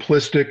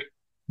simplistic,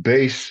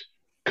 base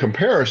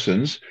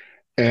comparisons.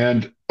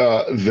 And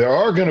there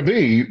are going to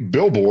be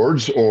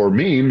billboards or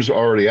memes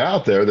already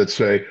out there that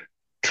say,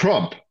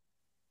 Trump,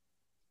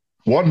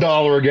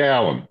 $1 a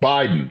gallon,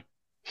 Biden,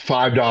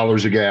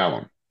 $5 a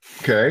gallon.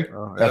 Okay,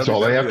 that's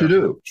all they have to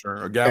do.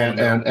 Sure, a gallon.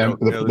 And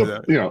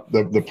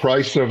the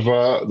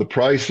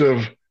price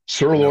of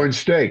sirloin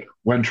steak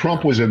when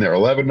Trump was in there,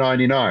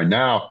 $11.99.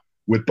 Now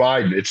with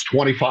Biden, it's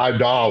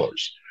 $25.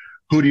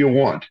 who do you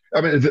want?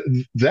 I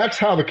mean, that's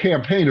how the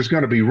campaign is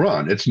going to be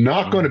run. It's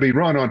not going to be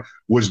run on,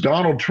 was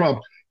Donald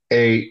Trump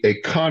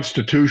a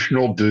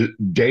constitutional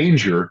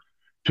danger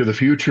to the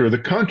future of the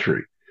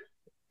country?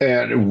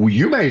 And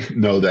you may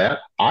know that.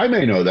 I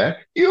may know that.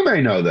 You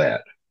may know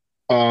that.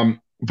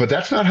 But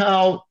that's not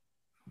how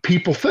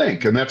people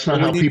think, and that's not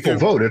how people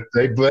vote.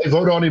 They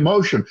vote on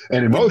emotion,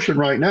 and emotion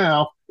right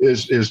now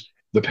is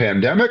the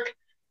pandemic.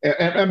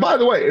 And by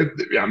the way,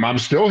 I'm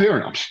still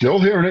hearing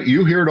it.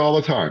 You hear it all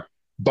the time.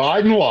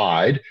 Biden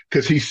lied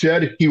because he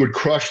said he would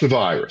crush the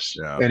virus,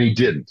 and he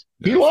didn't.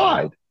 He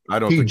lied.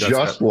 He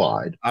just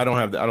lied. I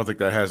don't think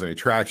that has any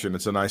traction.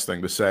 It's a nice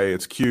thing to say.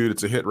 It's cute.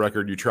 It's a hit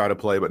record you try to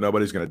play, but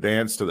nobody's going to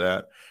dance to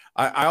that.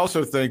 I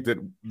also think that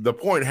the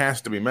point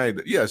has to be made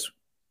that, yes,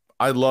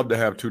 I'd love to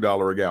have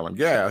 $2 a gallon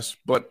gas,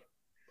 but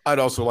I'd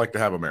also like to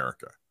have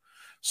America.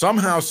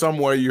 Somehow, some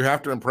way, you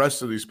have to impress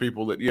to these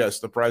people that, yes,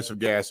 the price of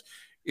gas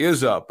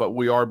is up, but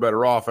we are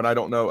better off. And I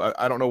don't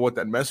know what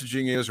that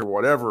messaging is or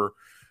whatever.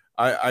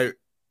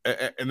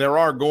 And there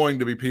are going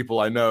to be people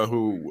I know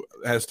who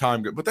has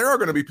time, but there are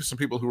going to be some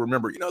people who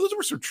remember, those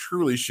were some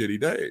truly shitty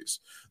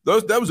days.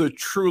 That was a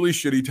truly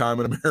shitty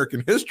time in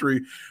American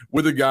history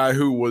with a guy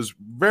who was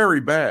very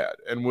bad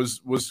and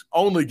was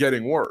only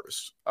getting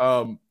worse.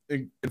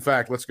 In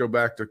fact, let's go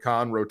back to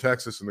Conroe,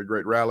 Texas, and the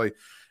great rally.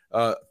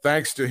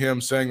 Thanks to him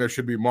saying there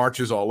should be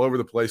marches all over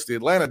the place, the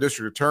Atlanta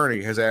district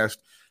attorney has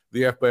asked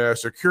the FBI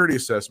security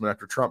assessment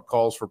after Trump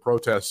calls for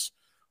protests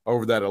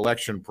over that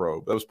election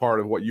probe. That was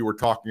part of what you were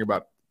talking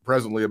about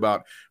presently,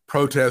 about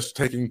protests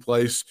taking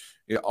place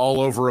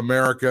all over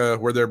America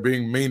where they're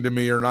being mean to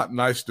me or not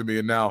nice to me.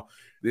 And now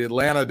the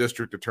Atlanta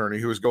district attorney,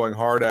 who is going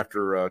hard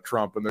after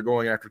Trump, and they're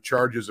going after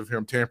charges of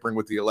him tampering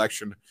with the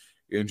election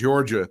in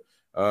Georgia.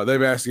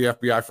 They've asked the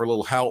FBI for a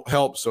little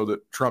help so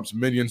that Trump's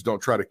minions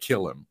don't try to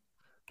kill him.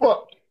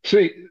 Well,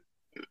 see,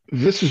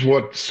 this is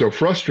what's so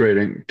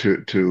frustrating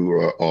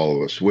to all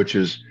of us, which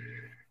is,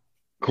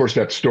 of course,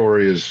 that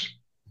story is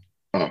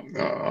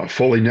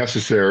fully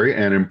necessary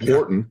and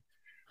important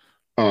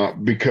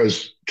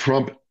because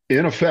Trump,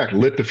 in effect,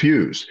 lit the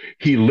fuse.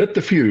 He lit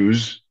the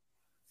fuse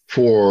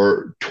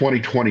for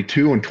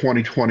 2022 and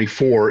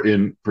 2024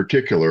 in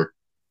particular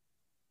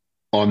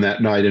on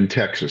that night in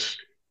Texas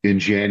in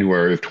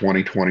January of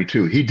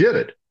 2022. He did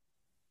it.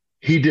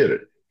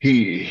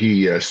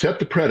 He set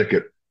the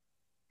predicate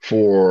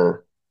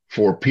for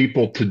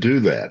people to do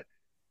that.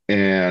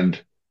 And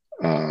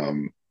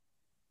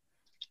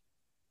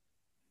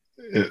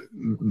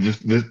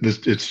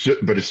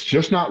it's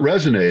just not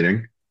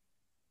resonating,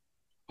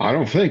 I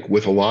don't think,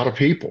 with a lot of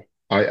people.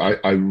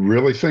 I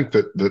really think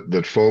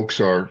that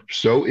folks are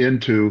so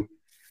into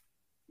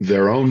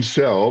their own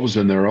selves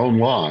and their own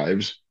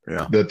lives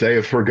that they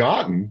have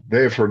forgotten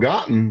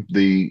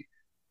the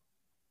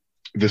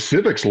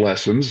civics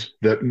lessons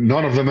that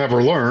none of them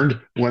ever learned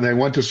when they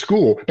went to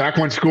school, back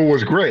when school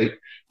was great,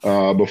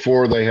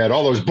 before they had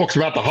all those books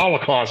about the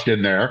Holocaust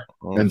in there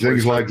and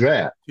things like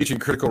that. Teaching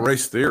critical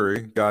race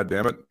theory, God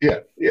damn it.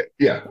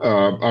 Yeah.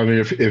 I mean,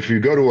 if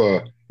you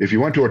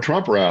went to a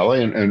Trump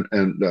rally and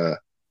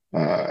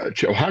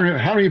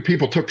how many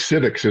people took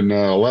civics in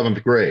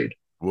 11th grade?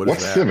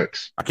 What's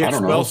civics? I can't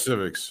spell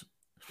civics.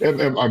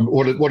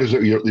 What is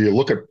it? You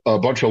look at a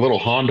bunch of little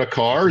Honda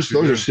cars.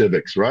 Those are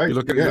civics, right? You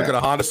look at a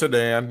Honda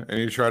sedan and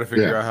you try to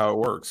figure out how it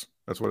works.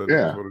 That's what it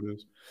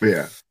is.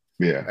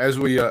 Yeah. As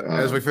we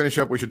finish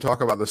up, we should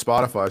talk about the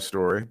Spotify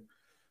story.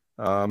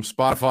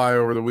 Spotify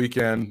over the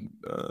weekend,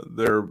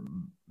 their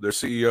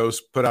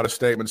CEOs put out a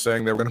statement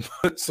saying they were going to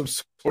put some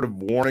sort of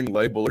warning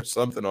label or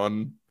something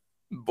on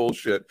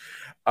bullshit.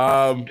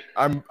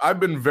 I've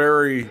been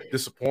very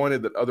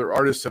disappointed that other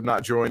artists have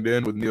not joined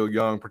in with Neil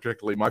Young,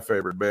 particularly my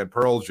favorite band,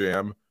 Pearl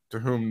Jam, to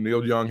whom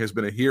Neil Young has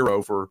been a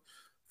hero for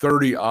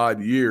 30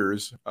 odd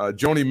years.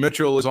 Joni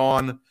Mitchell is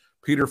on,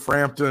 Peter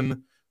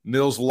Frampton,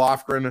 Nils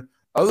Lofgren.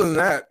 Other than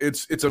that,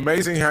 it's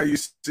amazing how you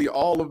see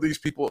all of these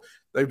people.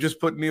 They've just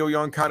put Neil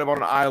Young kind of on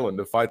an island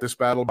to fight this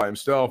battle by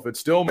himself. It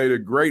still made a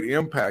great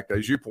impact,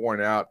 as you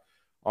point out,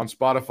 on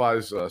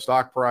Spotify's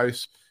stock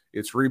price.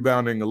 It's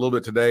rebounding a little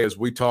bit today as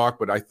we talk,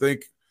 but I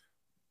think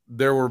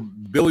there were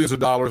billions of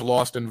dollars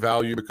lost in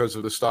value because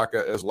of the stock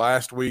as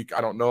last week.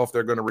 I don't know if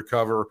they're going to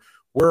recover.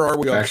 Where are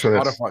we on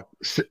Spotify?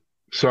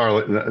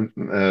 Sorry,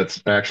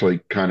 that's actually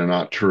kind of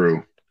not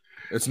true.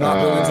 It's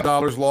not billions of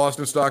dollars lost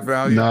in stock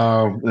value?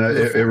 No,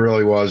 it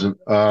really wasn't.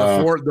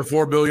 The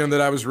 $4 billion that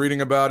I was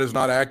reading about is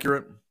not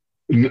accurate?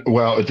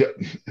 Well,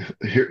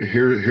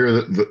 here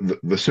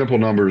the simple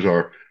numbers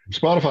are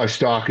Spotify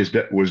stock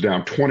was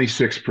down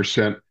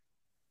 26%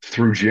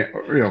 through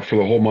for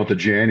the whole month of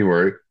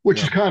January,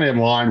 which is kind of in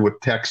line with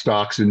tech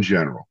stocks in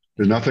general.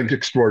 There's nothing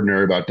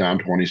extraordinary about down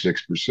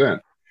 26%.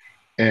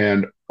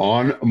 And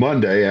on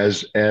Monday,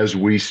 as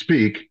we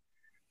speak,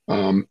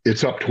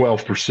 it's up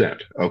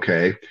 12%.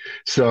 Okay,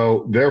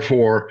 so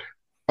therefore,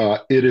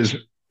 it is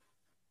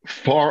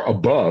far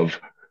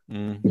above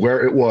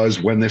where it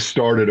was when this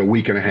started a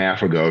week and a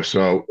half ago.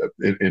 So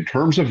in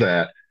terms of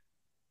that,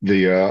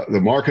 the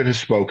market has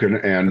spoken,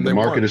 and And the they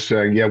market won. is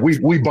saying, yeah,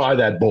 we buy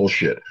that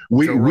bullshit. Joe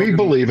We Rogan.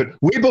 believe it.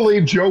 We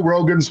believe Joe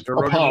Rogan's Joe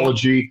Rogan won.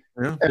 apology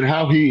Yeah. and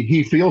how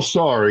he feels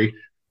sorry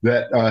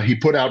that he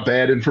put out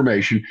bad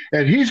information,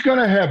 and he's going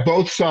to have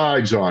both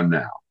sides on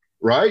now,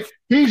 right?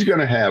 He's going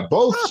to have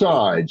both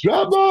sides.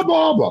 Blah blah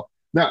blah blah.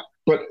 Now,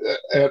 but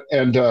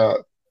and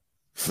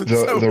So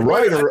the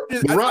wait,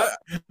 writer,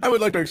 I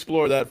would like to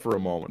explore that for a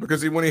moment,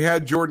 because when he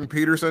had Jordan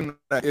Peterson,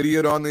 that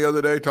idiot, on the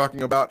other day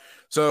talking about,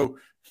 so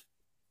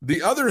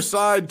the other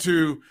side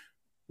to,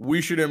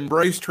 we should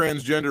embrace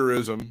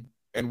transgenderism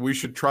and we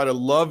should try to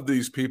love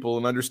these people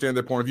and understand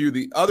their point of view.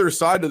 The other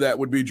side to that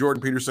would be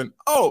Jordan Peterson.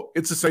 Oh,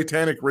 it's a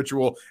satanic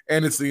ritual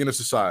and it's the end of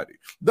society.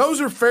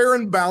 Those are fair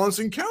and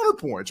balancing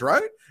counterpoints,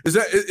 right? Is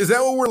that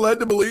what we're led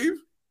to believe?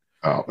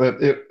 oh,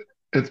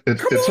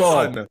 Come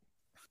on.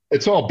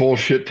 it's all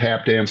bullshit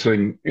tap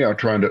dancing,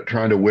 trying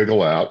to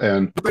wiggle out.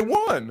 And But they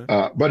won.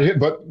 but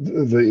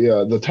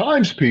the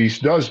Times piece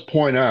does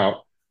point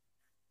out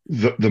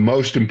the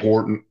most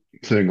important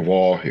thing of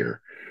all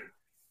here.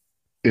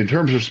 In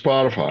terms of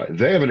Spotify,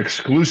 they have an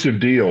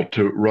exclusive deal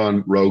to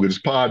run Rogan's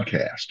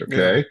podcast.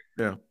 Okay,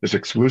 Yeah. This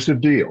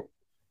exclusive deal,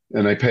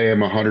 and they pay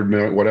him $100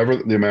 million, whatever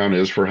the amount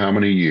is, for how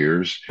many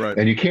years, Right.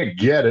 and you can't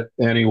get it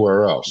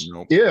anywhere else.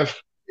 Nope.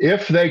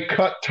 If they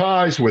cut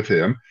ties with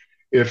him,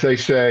 if they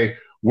say,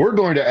 we're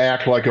going to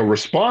act like a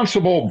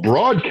responsible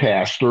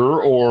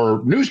broadcaster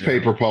or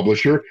newspaper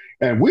publisher,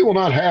 and we will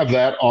not have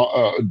that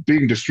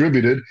being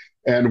distributed,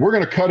 and we're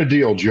going to cut a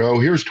deal, Joe.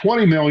 Here's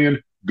 $20 million.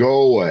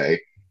 Go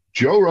away.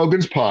 Joe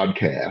Rogan's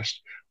podcast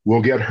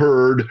will get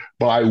heard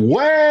by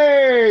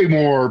way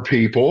more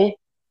people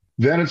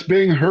than it's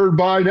being heard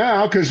by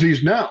now, because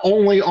he's not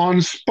only on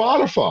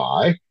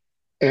Spotify,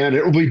 and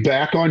it will be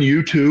back on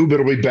YouTube.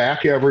 It'll be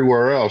back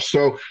everywhere else.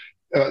 So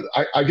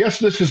I guess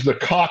this is the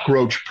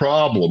cockroach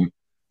problem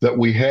that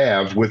we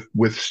have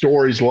with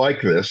stories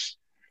like this,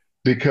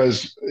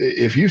 because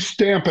if you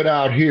stamp it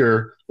out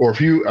here, or if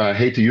you, I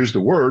hate to use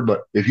the word,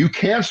 but if you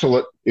cancel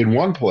it in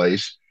one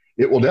place,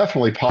 it will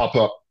definitely pop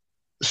up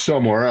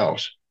somewhere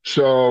else.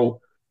 So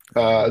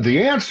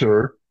the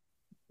answer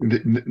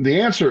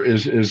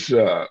is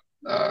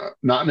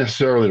not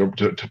necessarily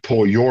to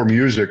pull your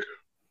music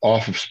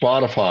off of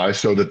Spotify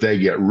so that they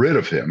get rid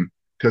of him,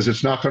 because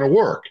it's not going to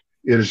work.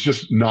 It is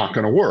just not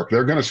going to work.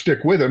 They're going to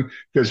stick with him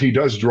because he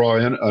does draw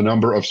in a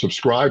number of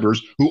subscribers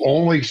who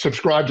only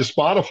subscribe to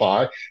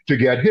Spotify to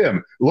get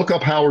him. Look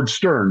up Howard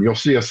Stern. You'll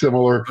see a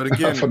similar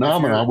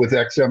phenomenon with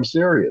XM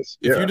Sirius.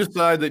 If you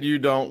decide that you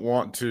don't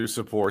want to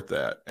support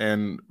that,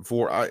 and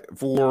for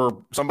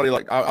somebody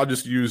like, I'll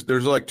just use,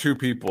 there's like two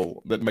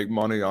people that make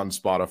money on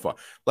Spotify.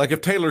 Like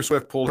if Taylor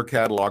Swift pulled her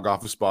catalog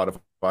off of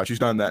Spotify, she's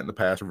done that in the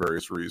past for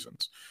various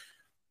reasons.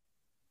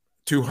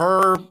 To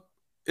her,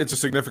 it's a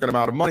significant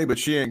amount of money, but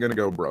she ain't going to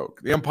go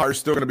broke. The empire's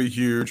still going to be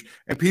huge,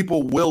 and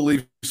people will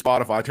leave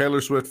Spotify, Taylor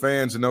Swift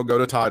fans, and they'll go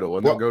to Tidal,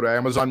 and they'll go to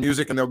Amazon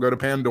Music, and they'll go to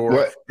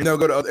Pandora, and they'll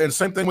go to, and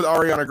same thing with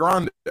Ariana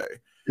Grande.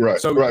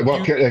 Right. So right.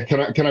 Well,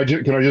 can I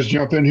just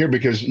jump in here,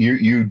 because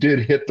you did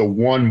hit the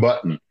one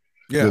button,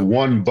 the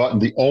one button,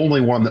 the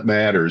only one that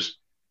matters,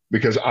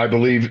 because I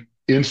believe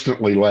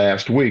instantly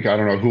last week, I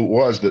don't know who it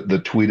was that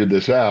tweeted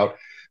this out,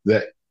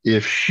 that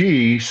if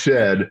she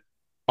said,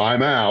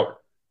 I'm out,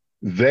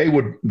 they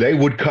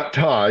would cut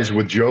ties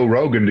with Joe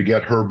Rogan to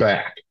get her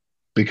back,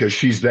 because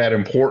she's that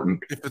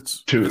important to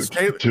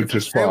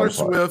Spotify. Taylor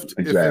Swift,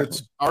 exactly. If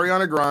it's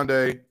Ariana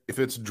Grande, if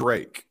it's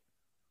Drake,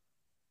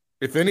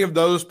 if any of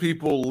those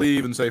people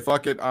leave and say,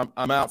 fuck it,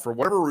 I'm out for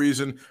whatever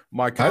reason,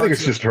 I think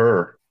it's just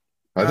her.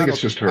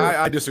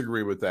 I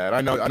disagree with that.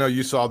 I know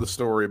you saw the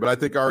story, but I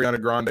think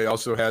Ariana Grande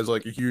also has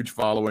like a huge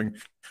following.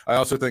 I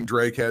also think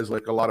Drake has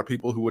like a lot of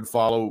people who would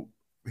follow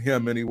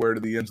him anywhere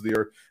to the ends of the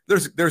earth.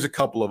 There's a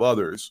couple of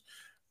others.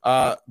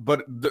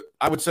 But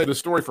I would say the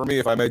story for me,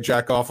 if I may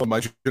jack off on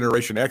my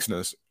Generation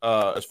Xness,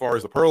 as far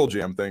as the Pearl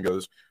Jam thing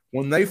goes,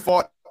 when they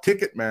fought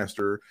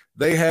Ticketmaster,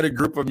 they had a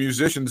group of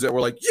musicians that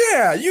were like,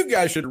 yeah, you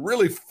guys should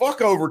really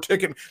fuck over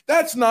Ticket.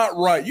 That's not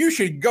right. You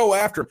should go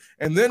after him.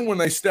 And then when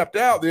they stepped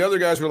out, the other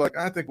guys were like,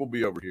 I think we'll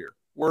be over here.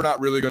 We're not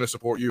really going to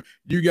support you.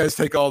 You guys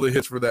take all the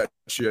hits for that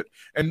shit.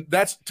 And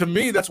that's, to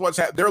me, that's what's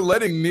happening. They're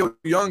letting Neil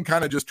Young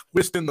kind of just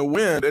twist in the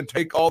wind and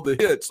take all the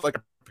hits like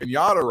a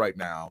pinata right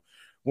now,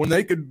 when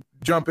they could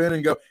jump in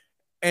and go.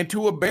 And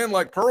to a band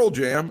like Pearl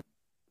Jam,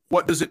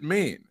 what does it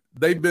mean?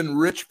 They've been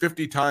rich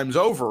 50 times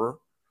over.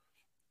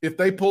 If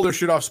they pull their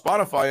shit off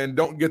Spotify and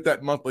don't get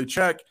that monthly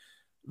check,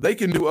 they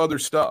can do other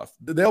stuff.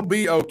 They'll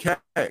be okay.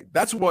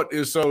 That's what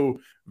is so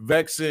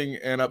vexing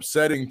and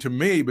upsetting to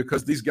me,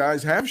 because these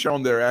guys have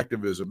shown their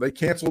activism. They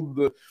canceled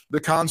the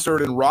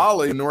concert in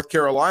Raleigh, North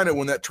Carolina,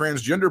 when that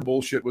transgender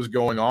bullshit was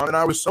going on, and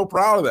I was so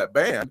proud of that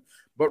band.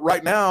 But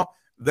right now,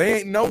 they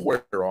ain't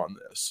nowhere on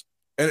this.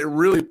 And it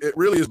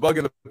really is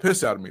bugging the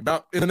piss out of me.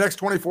 Now, in the next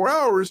 24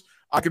 hours,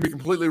 I could be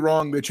completely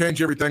wrong. They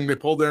change everything. They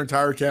pulled their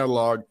entire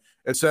catalog,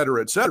 et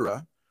cetera, et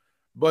cetera.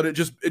 But it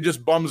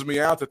just bums me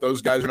out that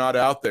those guys are not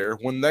out there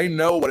when they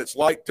know what it's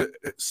like to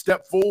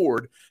step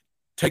forward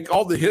take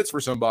all the hits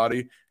for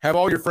somebody, have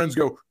all your friends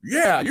go,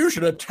 yeah, you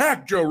should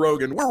attack Joe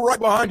Rogan. We're right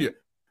behind you.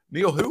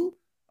 Neil who?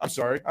 I'm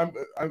sorry.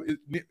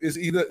 Is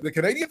he the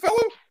Canadian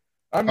fellow?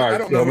 I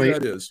don't know who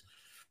that is.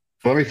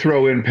 Let me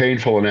throw in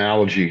painful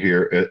analogy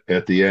here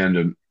at the end,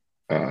 and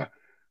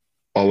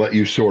I'll let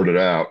you sort it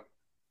out.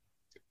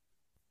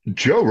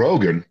 Joe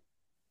Rogan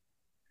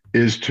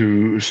is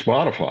to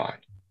Spotify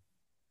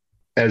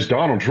as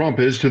Donald Trump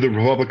is to the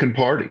Republican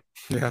Party.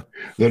 Yeah.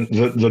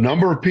 The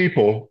number of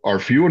people are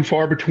few and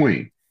far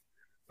between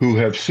who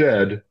have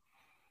said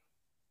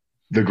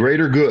the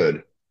greater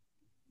good,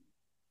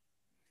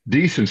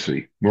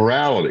 decency,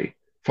 morality,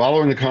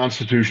 following the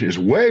Constitution is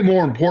way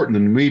more important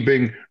than me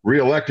being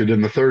reelected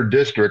in the 3rd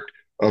District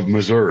of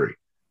Missouri.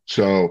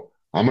 So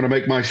I'm going to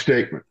make my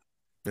statement.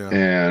 Yeah.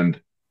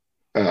 And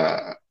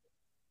am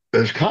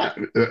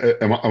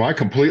I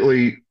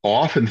completely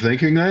off in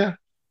thinking that?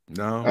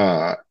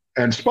 No.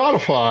 And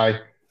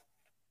Spotify,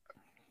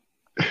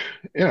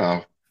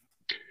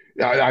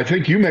 I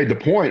think you made the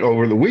point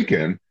over the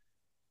weekend.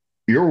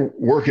 You're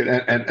working,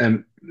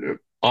 and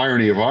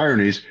irony of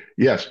ironies,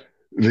 yes,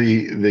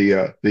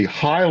 the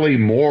highly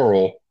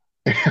moral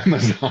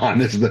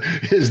Amazon is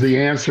the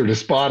answer to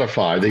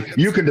Spotify.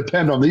 You can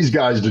depend on these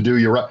guys to do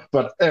your right.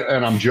 But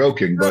and I'm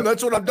joking. But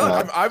that's what I've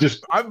done.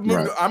 I've moved.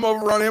 Right. I'm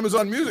over on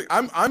Amazon Music.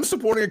 I'm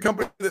supporting a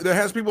company that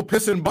has people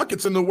pissing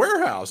buckets in the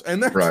warehouse,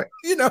 and that's right.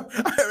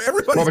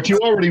 Everybody. Well, but you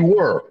already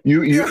were.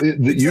 You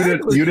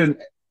didn't.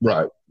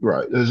 Right.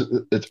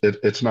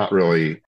 It's not really.